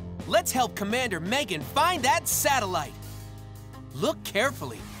on, let's help Commander Megan find that satellite. Look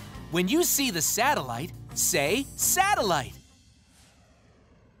carefully. When you see the satellite, say satellite.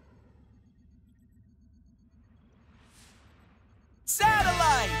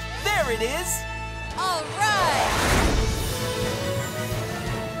 Satellite! There it is! All right!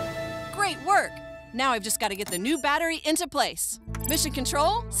 Great work! Now I've just got to get the new battery into place. Mission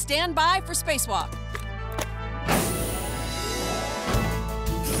Control, stand by for spacewalk.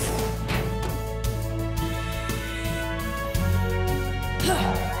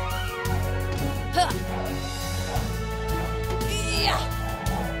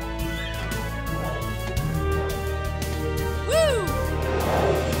 Woo!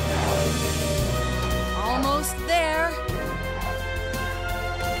 Almost there.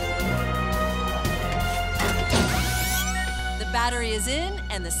 The battery is in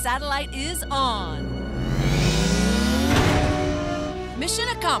and the satellite is on. Mission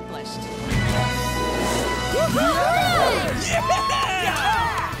accomplished.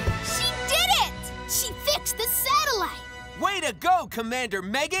 She did it! She fixed the satellite! Way to go, Commander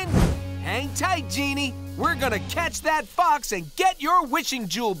Megan! Hang tight, Genie. We're gonna catch that fox and get your wishing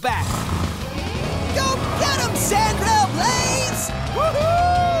jewel back. Go get him, Sandra Blaze!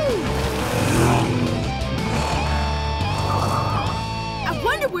 Woohoo! I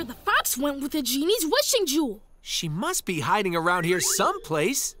wonder where the fox went with the genie's wishing jewel. She must be hiding around here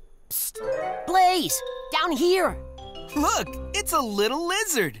someplace. Blaze, down here. Look, it's a little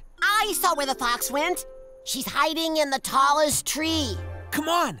lizard. I saw where the fox went. She's hiding in the tallest tree. Come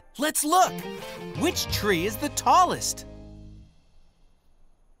on, let's look. Which tree is the tallest?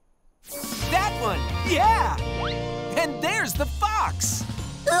 That one, yeah! And there's the fox.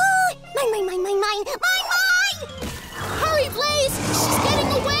 Oh, mine! Hurry, Blaze! She's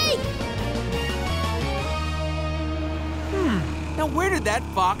getting away! Now where did that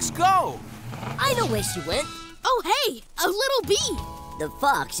fox go? I know where she went. Oh, hey, a little bee. The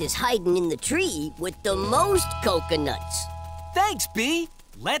fox is hiding in the tree with the most coconuts. Thanks, Bee.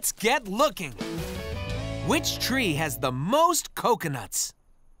 Let's get looking. Which tree has the most coconuts?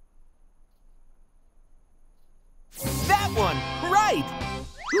 That one, right!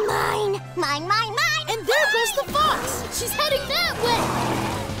 Mine! And there goes the fox. She's heading that way.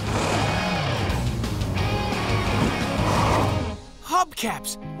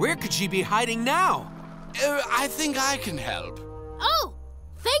 Hubcaps, where could she be hiding now? I think I can help. Oh,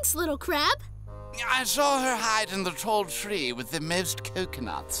 thanks, little crab. I saw her hide in the tall tree with the most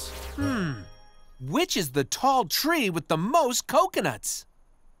coconuts. Which is the tall tree with the most coconuts?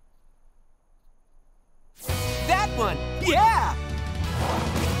 That one, yeah!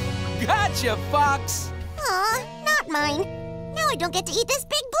 Gotcha, Fox! Aw, not mine. Now I don't get to eat this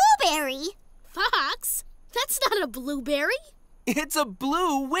big blueberry. Fox? That's not a blueberry. It's a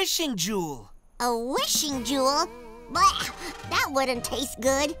blue wishing jewel. A wishing jewel? Blah, that wouldn't taste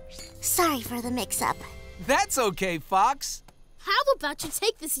good. Sorry for the mix-up. That's okay, Fox. How about you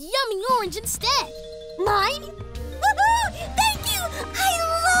take this yummy orange instead? Mine? Woohoo! Thank you! I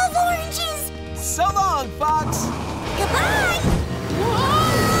love oranges! So long, Fox. Goodbye!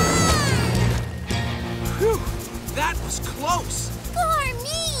 Whew, that was close. For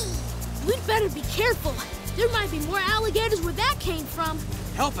me! We'd better be careful. There might be more alligators where that came from.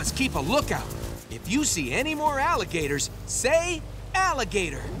 Help us keep a lookout. If you see any more alligators, say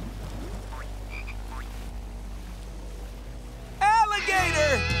alligator.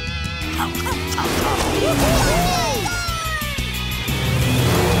 Alligator!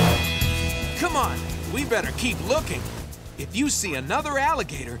 Come on, we better keep looking. If you see another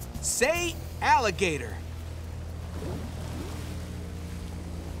alligator, say alligator.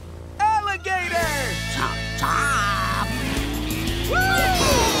 Alligator! Chop, chop! Gormy!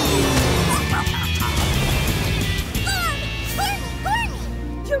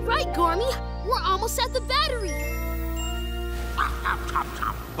 You're right, Gormy. We're almost at the battery.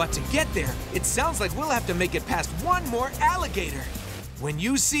 But to get there, it sounds like we'll have to make it past one more alligator. When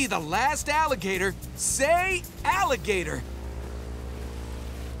you see the last alligator, say alligator.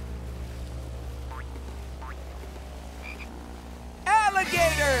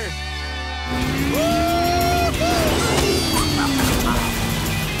 Alligator!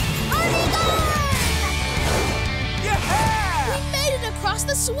 Yeah! across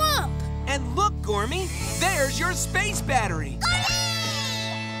the swamp. And look, Gormy, there's your space battery.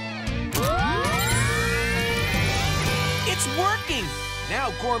 It's working!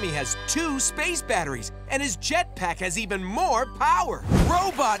 Now Gormy has 2 space batteries, and his jetpack has even more power.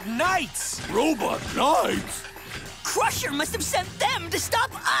 Robot Knights! Robot Knights? Crusher must have sent them to stop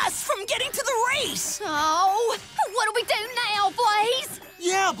us from getting to the race! Oh, what do we do now, Blaze?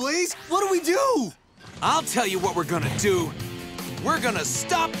 Yeah, Blaze, what do we do? I'll tell you what we're gonna do. We're gonna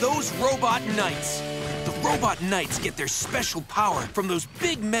stop those Robot Knights. The Robot Knights get their special power from those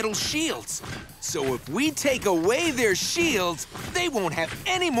big metal shields. So if we take away their shields, they won't have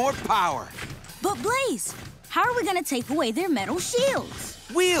any more power. But Blaze, how are we gonna take away their metal shields?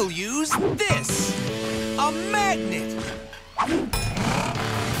 We'll use this. A magnet.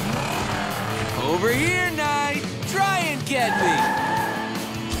 Over here, Knight. Try and get me.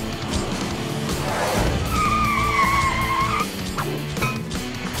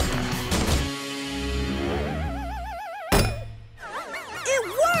 It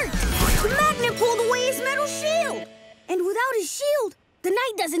worked! The magnet pulled away his metal shield! And without his shield, the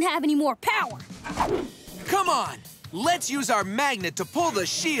Knight doesn't have any more power. Come on. Let's use our magnet to pull the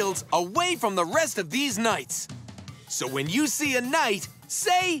shields away from the rest of these Knights. So when you see a Knight,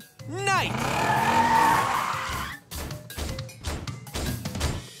 say Knight.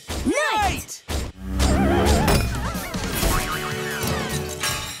 Knight!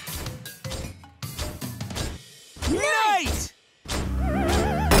 Knight!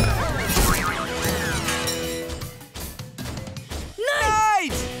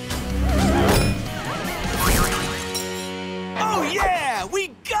 Knight! Oh yeah, we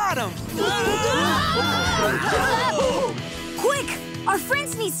got him! Quick! Our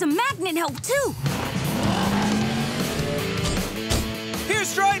friends need some magnet help too! Here,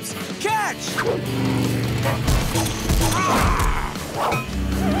 Stripes, catch!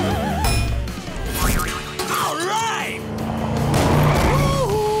 All right!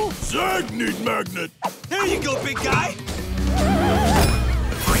 Zag need magnet. There you go, big guy.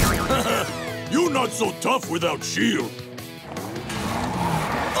 You not so tough without shield.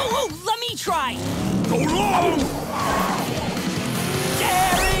 Oh, let me try! Go long!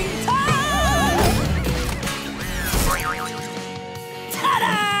 Daring time!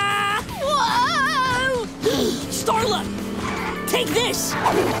 Ta-da! Whoa! Starla, take this!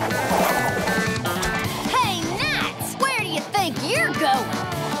 Hey, Gnats, where do you think you're going?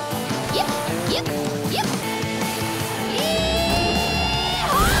 Yep, yep, yep.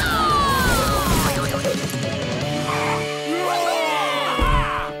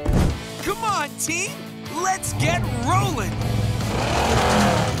 Come on, team! Let's get rolling!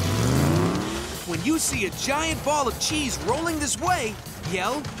 When you see a giant ball of cheese rolling this way,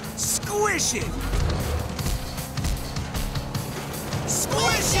 yell, squish it!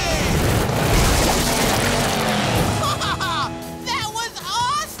 Squish it! That was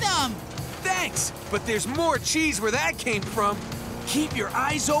awesome! Thanks, but there's more cheese where that came from. Keep your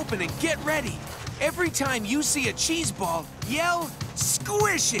eyes open and get ready. Every time you see a cheese ball, yell,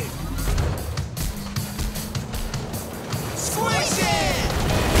 squish it! Squish it!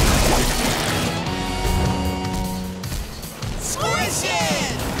 Squish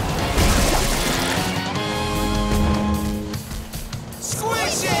it!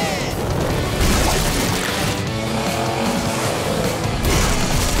 Squish it!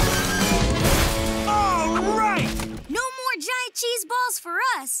 All right! No more giant cheese balls for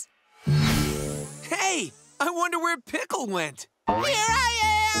us. Hey, I wonder where Pickle went. Here I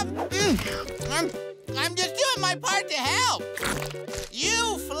am! I'm just doing my part to help.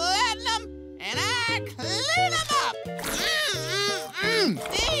 You flatten them, and I clean them up.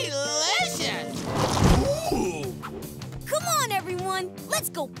 Delicious! Ooh. Come on, everyone. Let's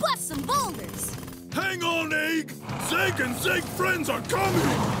go bust some boulders. Hang on, Egg. Zeg and Zeg friends are coming.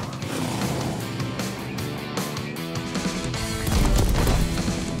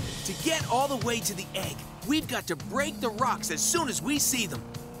 To get all the way to the egg, we've got to break the rocks as soon as we see them.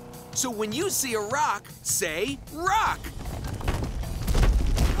 So when you see a rock, say rock.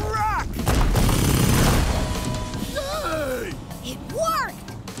 Rock! Hey! It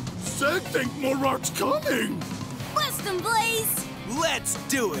worked! Zeg think more rocks coming. Bust them, Blaze! Let's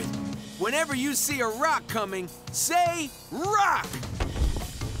do it. Whenever you see a rock coming, say rock.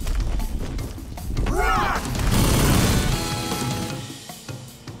 Rock!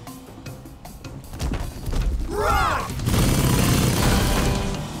 Rock!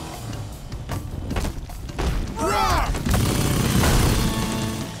 Rock!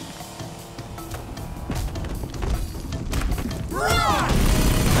 Rock!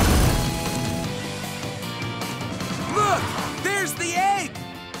 Look! There's the egg!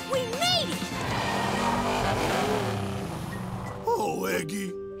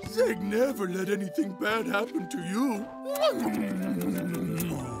 Zeg never let anything bad happen to you.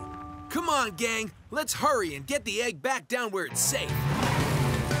 Come on, gang. Let's hurry and get the egg back down where it's safe.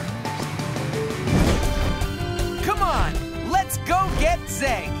 Come on, let's go get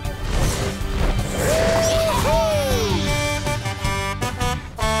Zeg.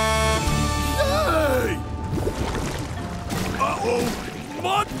 Hey! Uh-oh!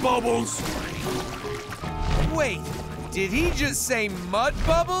 Mud bubbles! Wait, did he just say mud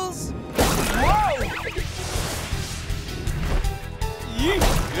bubbles? Whoa!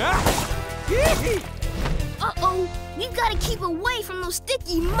 Uh-oh, we've got to keep away from those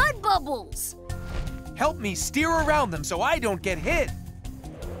sticky mud bubbles. Help me steer around them so I don't get hit.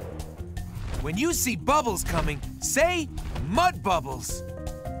 When you see bubbles coming, say mud bubbles.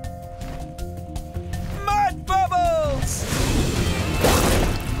 Mud bubbles!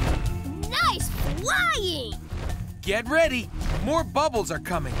 Nice flying! Get ready, more bubbles are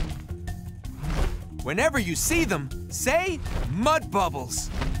coming. Whenever you see them, say mud bubbles.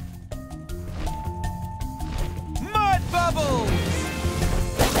 Mud bubbles!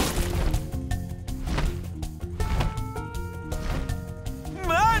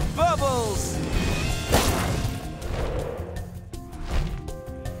 Mud bubbles!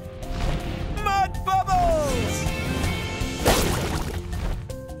 Mud bubbles!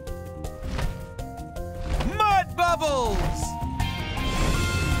 Mud bubbles!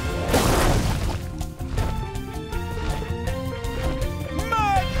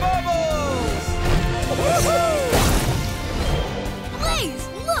 Mud bubbles! Woohoo! Blaze,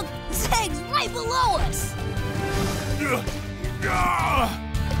 look! Zeg's right below us!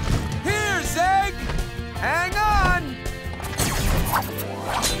 Here, Zeg! Hang on!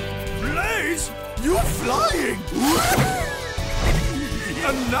 Blaze, you flying!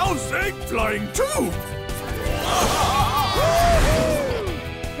 And now Zeg flying too!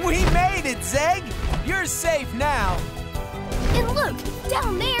 We made it, Zeg! You're safe now! And look,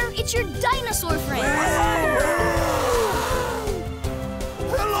 down there, it's your dinosaur friend.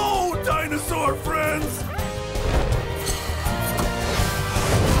 Hello, dinosaur friends!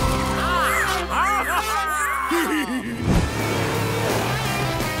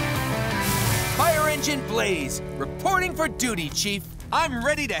 Fire engine Blaze, reporting for duty, Chief. I'm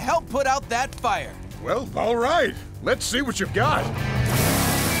ready to help put out that fire. Well, all right. Let's see what you've got.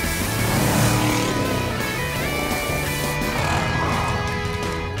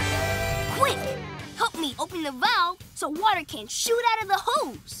 Quick, help me open the valve so water can shoot out of the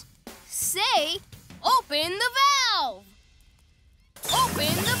hose. Say, open the valve.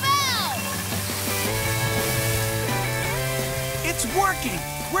 Open the valve. It's working!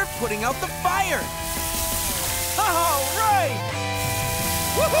 We're putting out the fire! All right!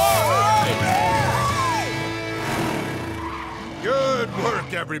 Good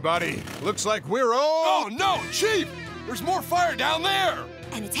work, everybody. Looks like we're all... Oh, no, Chief! There's more fire down there!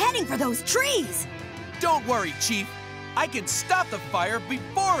 And it's heading for those trees. Don't worry, Chief. I can stop the fire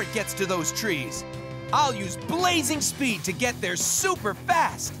before it gets to those trees. I'll use blazing speed to get there super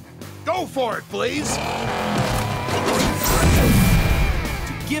fast. Go for it, Blaze!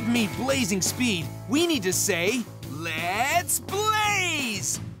 To give me blazing speed, we need to say, let's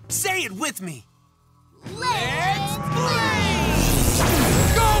blaze! Say it with me. Let's blaze!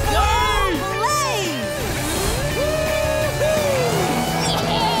 Go Blaze!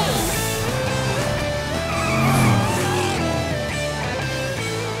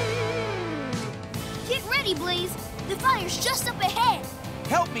 Get ready, Blaze. The fire's just up ahead.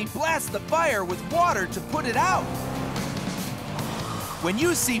 Help me blast the fire with water to put it out. When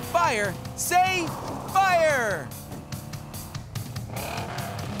you see fire, say fire!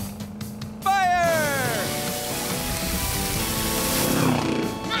 Fire!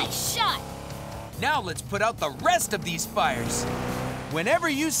 Nice shot. Now let's put out the rest of these fires. Whenever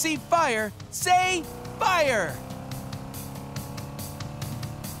you see fire, say fire!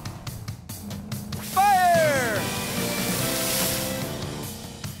 Fire!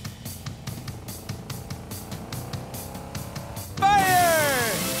 Fire!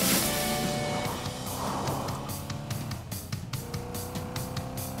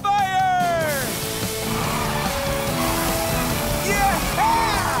 Fire! Yeah!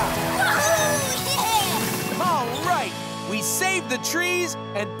 All right, we saved the trees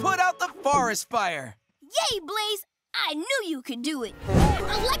and put out the forest fire. Yay, Blaze! I knew you could do it.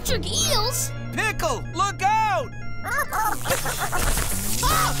 Electric eels? Pickle, look out!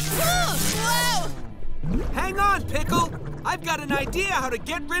 Hang on, Pickle. I've got an idea how to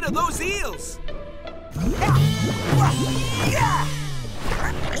get rid of those eels.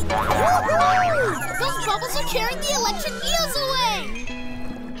 Those bubbles are carrying the electric eels away!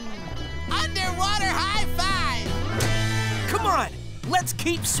 Let's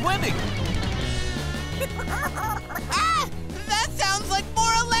keep swimming. Ah! That sounds like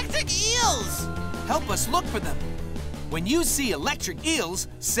more electric eels! Help us look for them. When you see electric eels,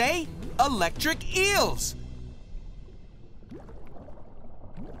 say electric eels.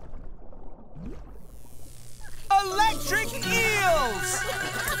 Electric eels!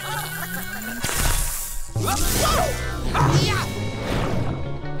 Yeah!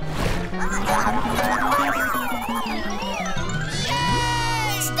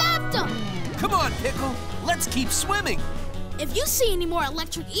 We stopped them! Come on, Pickle. Let's keep swimming. If you see any more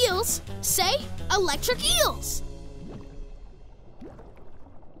electric eels, say electric eels.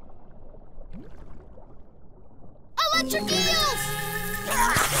 Electric eels!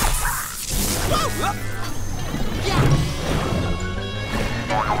 Whoa! Yeah!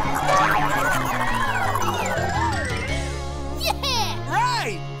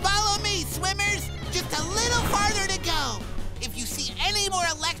 Right! Follow me, swimmers! Just a little farther to go. If you see any more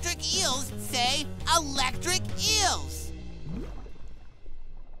electric eels, say electric eels.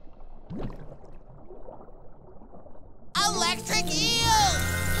 Electric eels!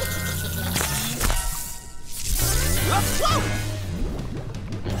 Whoa!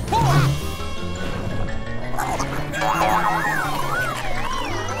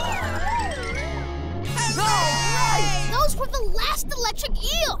 Those were the last electric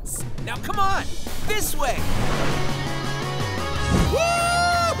eels! Now come on, this way.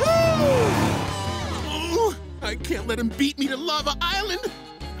 Oh, I can't let him beat me to Lava Island.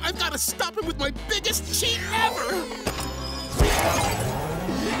 I've got to stop him with my biggest cheat ever.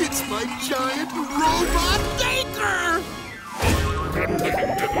 It's my giant robot baker!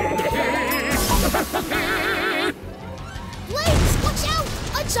 Blaze, watch out!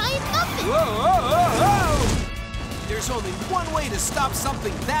 A giant muffin! Whoa, whoa, whoa, whoa! There's only one way to stop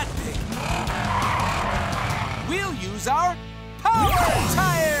something that big. We'll use our power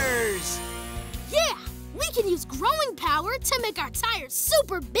tires! Yeah! We can use growing power to make our tires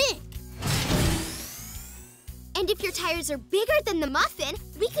super big! And if your tires are bigger than the muffin,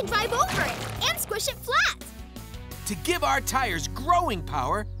 we can drive over it and squish it flat. To give our tires growing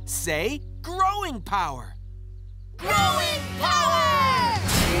power, say growing power. Growing power!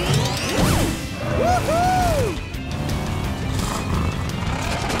 Woohoo!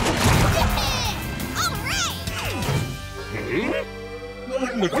 Yeah! All right!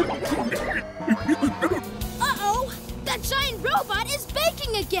 Uh-oh! That giant robot is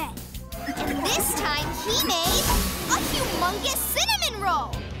baking again! And this time he made a humongous cinnamon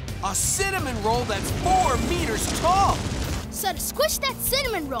roll. A cinnamon roll that's 4 meters tall. So to squish that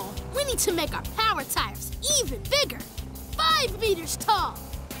cinnamon roll, we need to make our power tires even bigger. 5 meters tall.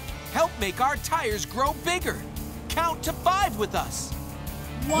 Help make our tires grow bigger. Count to 5 with us.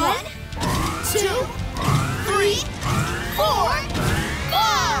 1, 2, 3, 4,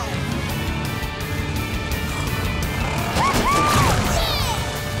 5!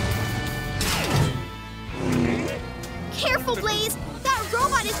 Careful, Blaze! That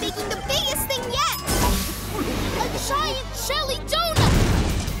robot is making the biggest thing yet! A giant jelly donut!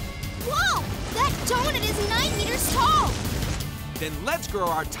 Whoa! That donut is 9 meters tall! Then let's grow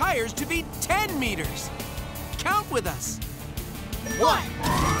our tires to be 10 meters. Count with us. 1,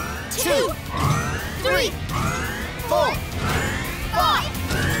 2, 3, 4, 5,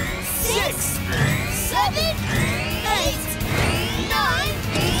 6, 7, 8, 9,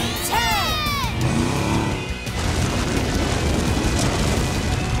 10!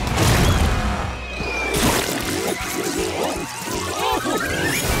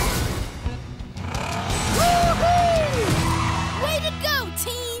 Way to go,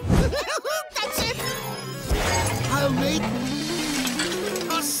 team! That's it! I'll make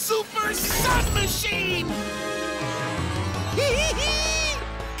a super sun machine!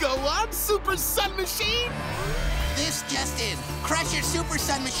 Go on, super sun machine! This just in. Crusher Super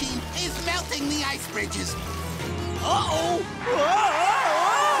Sun Machine is melting the ice bridges. Uh-oh!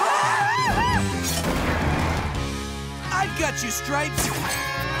 I got you, Stripes.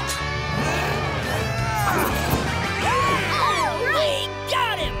 We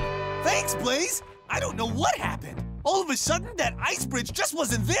got him! Thanks, Blaze! I don't know what happened. All of a sudden, that ice bridge just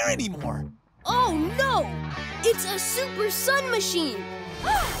wasn't there anymore. Oh no! It's a super sun machine!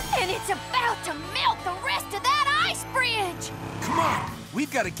 And it's about to melt the rest of that ice bridge! Come on,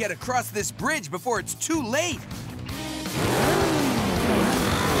 we've got to get across this bridge before it's too late.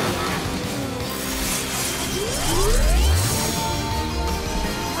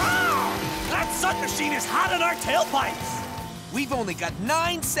 That sun machine is hot in our tailpipes. We've only got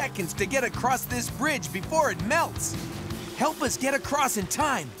 9 seconds to get across this bridge before it melts. Help us get across in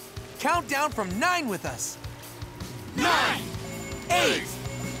time. Count down from 9 with us. 9, 8,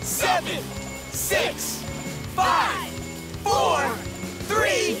 7, 6, 5, 4,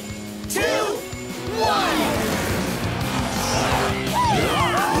 3, 2, 1.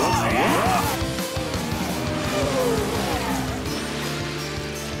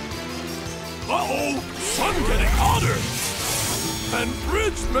 Uh-oh! Sun getting hotter! And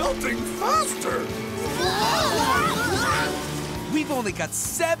bridge melting faster! We've only got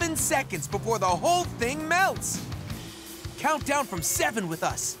 7 seconds before the whole thing melts. Count down from 7 with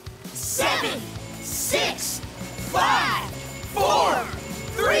us. 7, 6, 5, 4,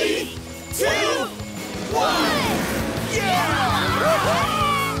 3, 2, 1.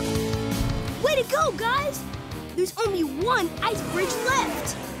 Yeah! Way to go, guys! There's only one ice bridge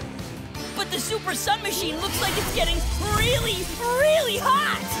left. But the Super Sun Machine looks like it's getting really, really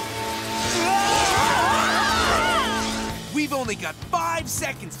hot! We've only got 5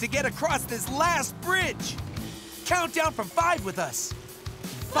 seconds to get across this last bridge. Count down from 5 with us.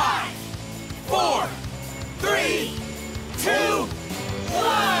 5, 4, 3, 2, 1.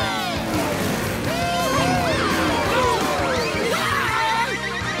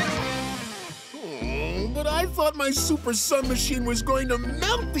 But I thought my Super Sun Machine was going to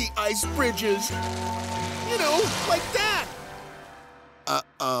melt the ice bridges. You know, like that.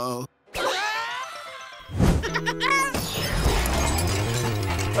 Uh-oh.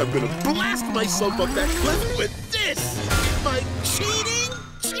 I'm gonna blast myself up that cliff with this! My cheating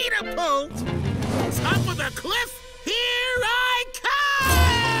cheetah pult! Top of the cliff, here I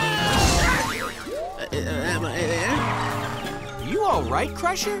come! Am I there? Are you all right,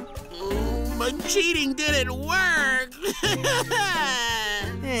 Crusher? My cheating didn't work!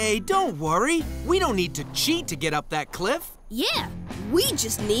 Hey, don't worry. We don't need to cheat to get up that cliff. Yeah, we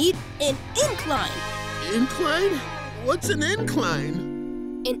just need an incline. Incline? What's an incline?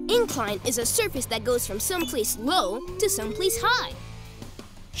 An incline is a surface that goes from someplace low to someplace high.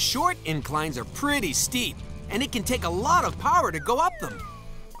 Short inclines are pretty steep, and it can take a lot of power to go up them.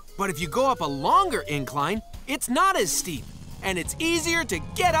 But if you go up a longer incline, it's not as steep, and it's easier to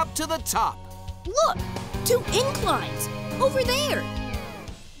get up to the top. Look, 2 inclines, over there.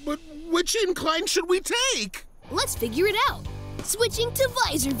 But which incline should we take? Let's figure it out. Switching to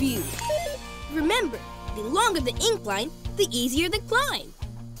visor view. Remember, the longer the incline, the easier the climb.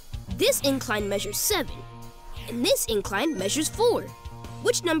 This incline measures 7, and this incline measures 4.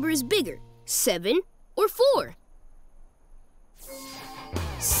 Which number is bigger, 7 or 4?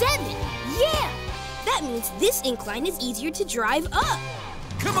 7, yeah! That means this incline is easier to drive up.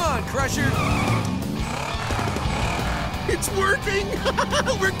 Come on, Crusher! It's working!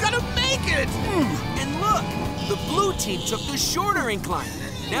 We're gonna make it! And look, the blue team took the shorter incline.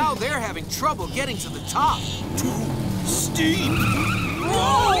 Now they're having trouble getting to the top. Too steep!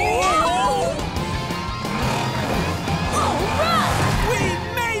 Whoa! All right! We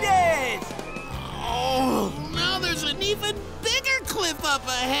made it! Oh, now there's an even bigger cliff up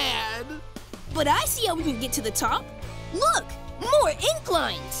ahead. But I see how we can get to the top. Look, more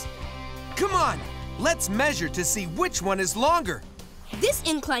inclines. Come on, let's measure to see which one is longer. This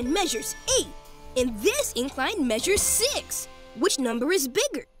incline measures 8, and this incline measures 6. Which number is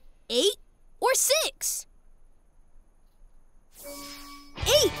bigger, 8 or 6?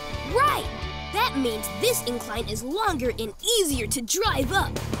 8, right. That means this incline is longer and easier to drive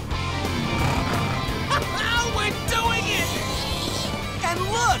up. We're doing it! And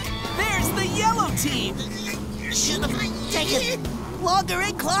look, there's the yellow team. Should have taken longer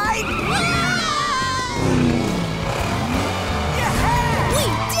incline. We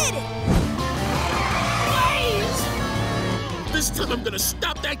did it! Blaze! This time I'm gonna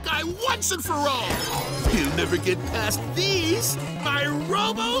stop that guy once and for all. He'll never get past these, my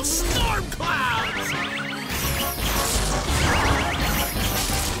Robo Storm Clouds.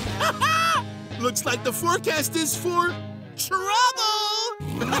 Looks like the forecast is for trouble.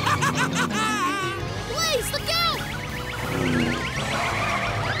 Blaze, look out!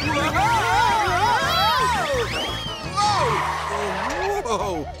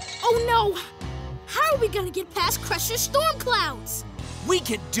 Whoa! Oh no! How are we gonna get past Crusher's storm clouds? We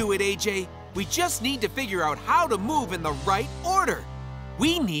can do it, AJ. We just need to figure out how to move in the right order.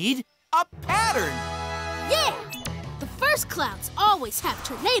 We need a pattern. Yeah! The first clouds always have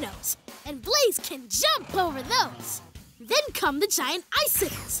tornadoes, and Blaze can jump over those. Then come the giant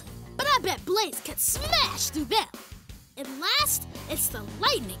icicles, but I bet Blaze can smash through them. And last, it's the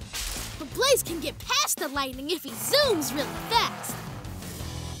lightning. But Blaze can get past the lightning if he zooms really fast.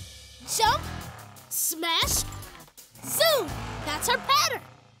 Jump, smash, zoom. That's our pattern.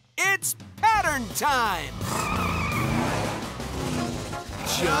 It's pattern time.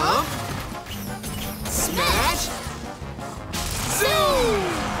 Jump, smash, Zoom!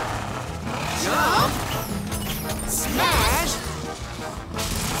 Jump! Smash!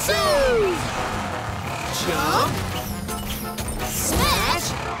 Zoom! Jump! Smash!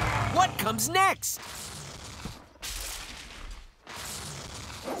 What comes next?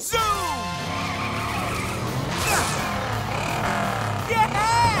 Zoom!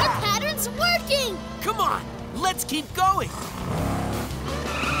 Yeah! Our pattern's working! Come on, let's keep going.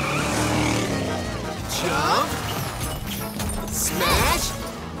 Jump! Smash!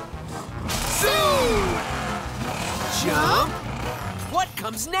 Zoom! Jump! What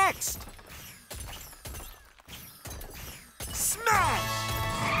comes next? Smash!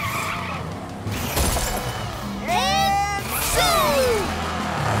 And zoom!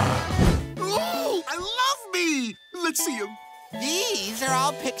 Oh, I love me! Let's see him. These are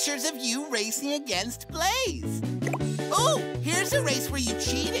all pictures of you racing against Blaze. Oh, here's a race where you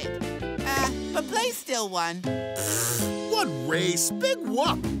cheated. But Blaze still won. What race? Big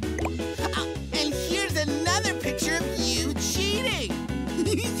whoop. And here's another picture of you cheating.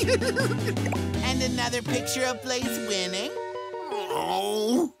 And another picture of Blaze winning.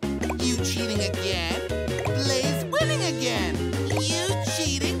 Oh. You cheating again. Blaze winning again. You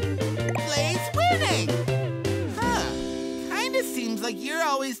cheating. Blaze winning. Huh. Kinda seems like you're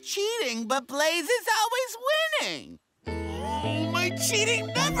always cheating, but Blaze is always winning. Oh, my cheating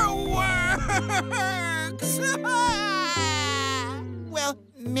never works. Well,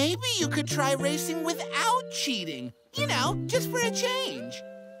 maybe you could try racing without cheating. You know, just for a change.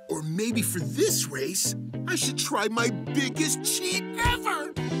 Or maybe for this race, I should try my biggest cheat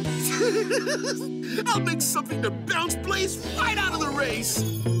ever. I'll make something to bounce Blaze right out of the race.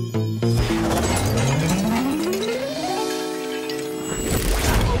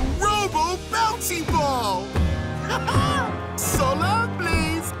 A Robo Bouncy Ball. So long,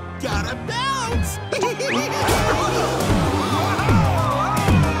 Blaze. Gotta bounce.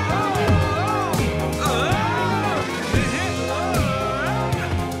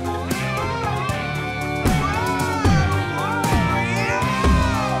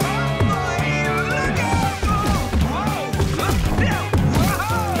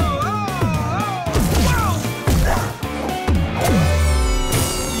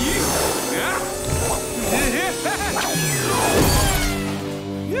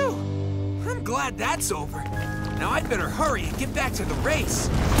 Glad that's over. Now I'd better hurry and get back to the race.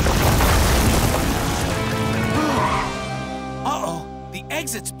 Uh-oh, the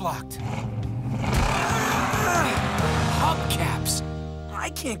exit's blocked. Hubcaps. I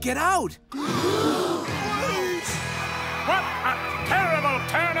can't get out. What a terrible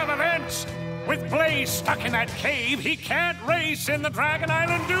turn of events! With Blaze stuck in that cave, he can't race in the Dragon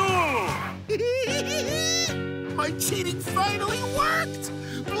Island duel! My cheating finally worked!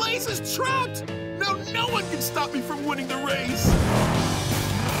 Blaze is trapped! Now no one can stop me from winning the race!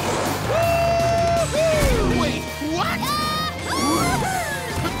 Wait, what?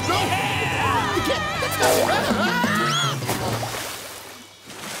 No! You can't! That's not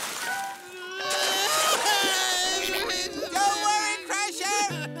Don't worry, Crusher!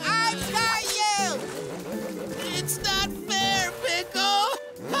 I've got you! It's not fair, Pickle!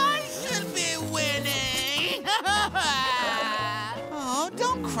 I should be winning! Oh,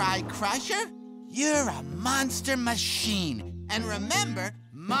 don't cry, Crusher. You're a monster machine. And remember,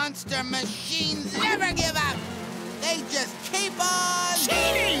 monster machines never give up. They just keep on...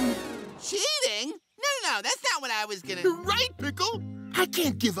 Cheating! Cheating? No, that's not what I was gonna... You're right, Pickle! I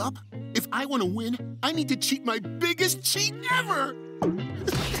can't give up. If I want to win, I need to cheat my biggest cheat ever! I'm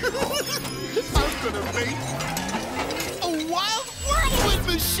gonna make a wild whirlwind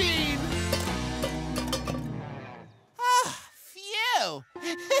machine! Ah, phew!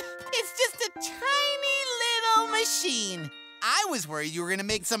 It's just a tiny little machine. I was worried you were gonna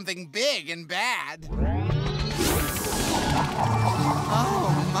make something big and bad.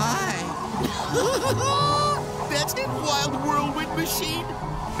 Oh, my. That's it, wild whirlwind machine!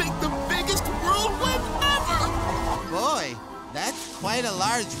 Make the biggest whirlwind ever! Boy, that's quite a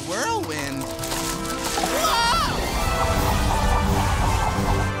large whirlwind.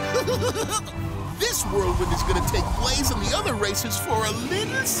 This whirlwind is gonna take Blaze and the other racers for a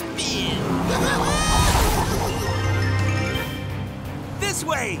little spin. This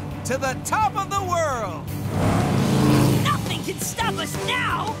way, to the top of the world. Nothing can stop us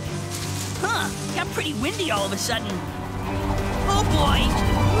now! Huh, got pretty windy all of a sudden. Oh boy!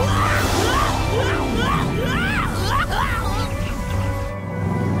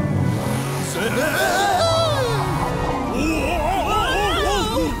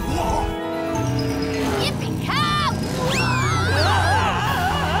 Yippee-cow!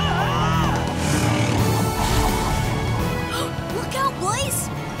 Look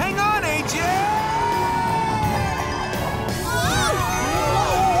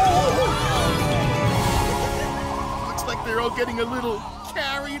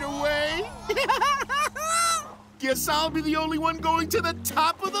right away. Guess I'll be the only one going to the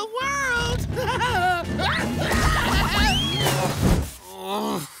top of the world.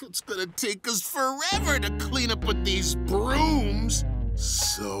 Oh, it's gonna take us forever to clean up with these brooms.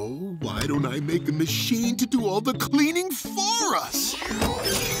 So why don't I make a machine to do all the cleaning for us?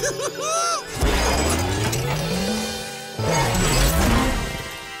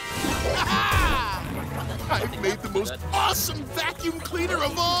 I've made the most awesome vacuum cleaner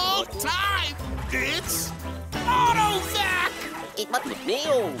of all time. It's AutoVac!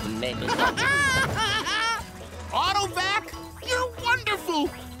 AutoVac, you're wonderful!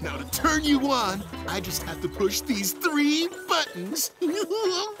 Now to turn you on, I just have to push these 3 buttons.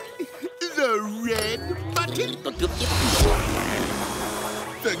 The red button,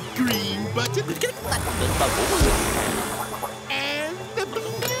 the green button, and the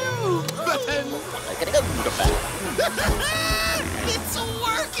blue button. It's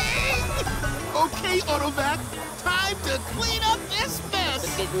working! Okay, AutoVac, time to clean up this mess.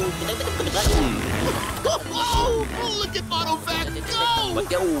 Oh, look at AutoVac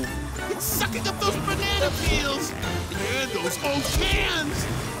go! It's sucking up those banana peels, and those old cans,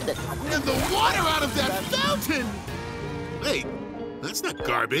 and the water out of that fountain. Hey, that's not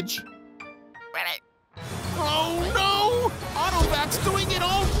garbage. Oh no! AutoVac's doing it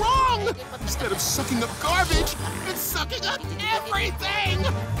all wrong! Instead of sucking up garbage, it's sucking up everything!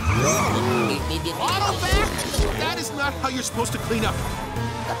 AutoVac, that is not how you're supposed to clean up.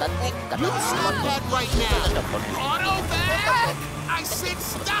 You stop that right now! AutoVac! I said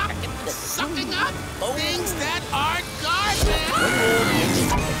stop sucking up things that are garbage!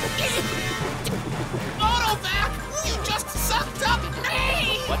 AutoVac! You just sucked up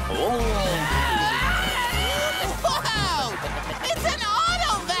me! Wow! It's an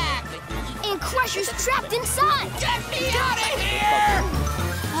AutoVac! And Crusher's trapped inside! Get me out of here!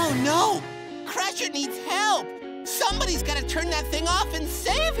 Oh no! Crusher needs help! Somebody's gotta turn that thing off and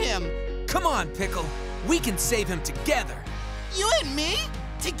save him! Come on, Pickle. We can save him together. You and me?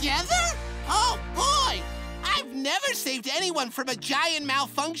 Together? Oh boy! I've never saved anyone from a giant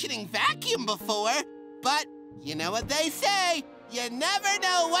malfunctioning vacuum before. But you know what they say, you never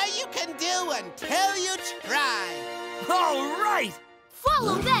know what you can do until you try. All right!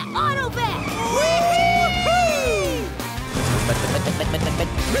 Follow that AutoVac!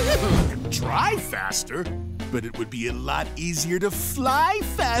 Try faster, but it would be a lot easier to fly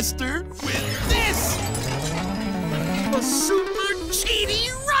faster with this! A super cheaty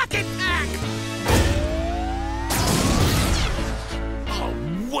rocket pack! Oh,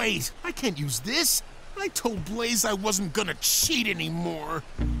 wait! I can't use this! I told Blaze I wasn't gonna cheat anymore.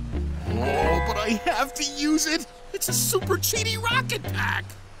 Oh, but I have to use it! It's a super cheaty rocket pack!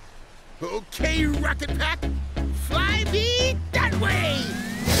 Okay, rocket pack, fly me that way!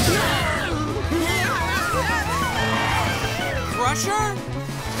 Crusher?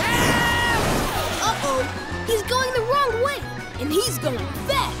 Uh-oh, he's going the wrong way, and he's going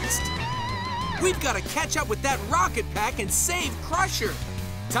fast. We've got to catch up with that rocket pack and save Crusher.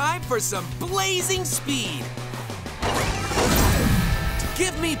 Time for some blazing speed. To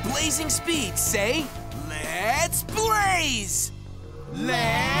give me blazing speed, say, let's blaze!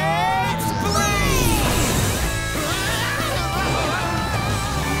 Let's blaze!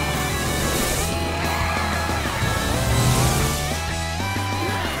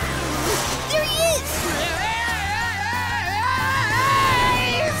 There he is!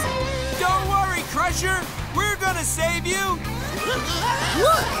 Don't worry, Crusher. We're gonna save you.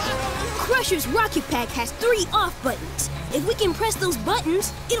 Look! Crusher's rocket pack has 3 off buttons. If we can press those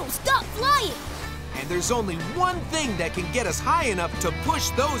buttons, it'll stop flying. And there's only one thing that can get us high enough to push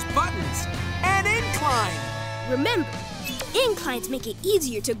those buttons. An incline! Remember, inclines make it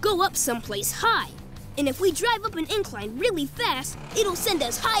easier to go up someplace high. And if we drive up an incline really fast, it'll send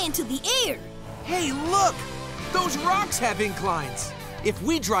us high into the air. Hey, look! Those rocks have inclines. If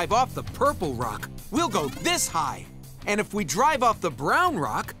we drive off the purple rock, we'll go this high. And if we drive off the brown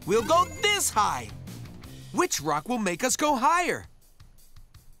rock, we'll go this high. Which rock will make us go higher?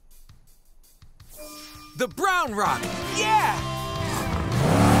 The brown rock! Yeah!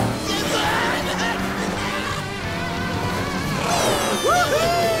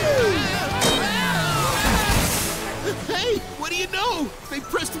 Hey, what do you know? They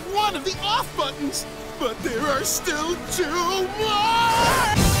pressed one of the off buttons, but there are still 2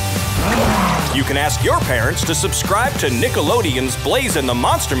 more! You can ask your parents to subscribe to Nickelodeon's Blaze and the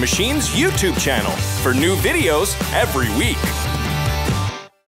Monster Machines YouTube channel for new videos every week.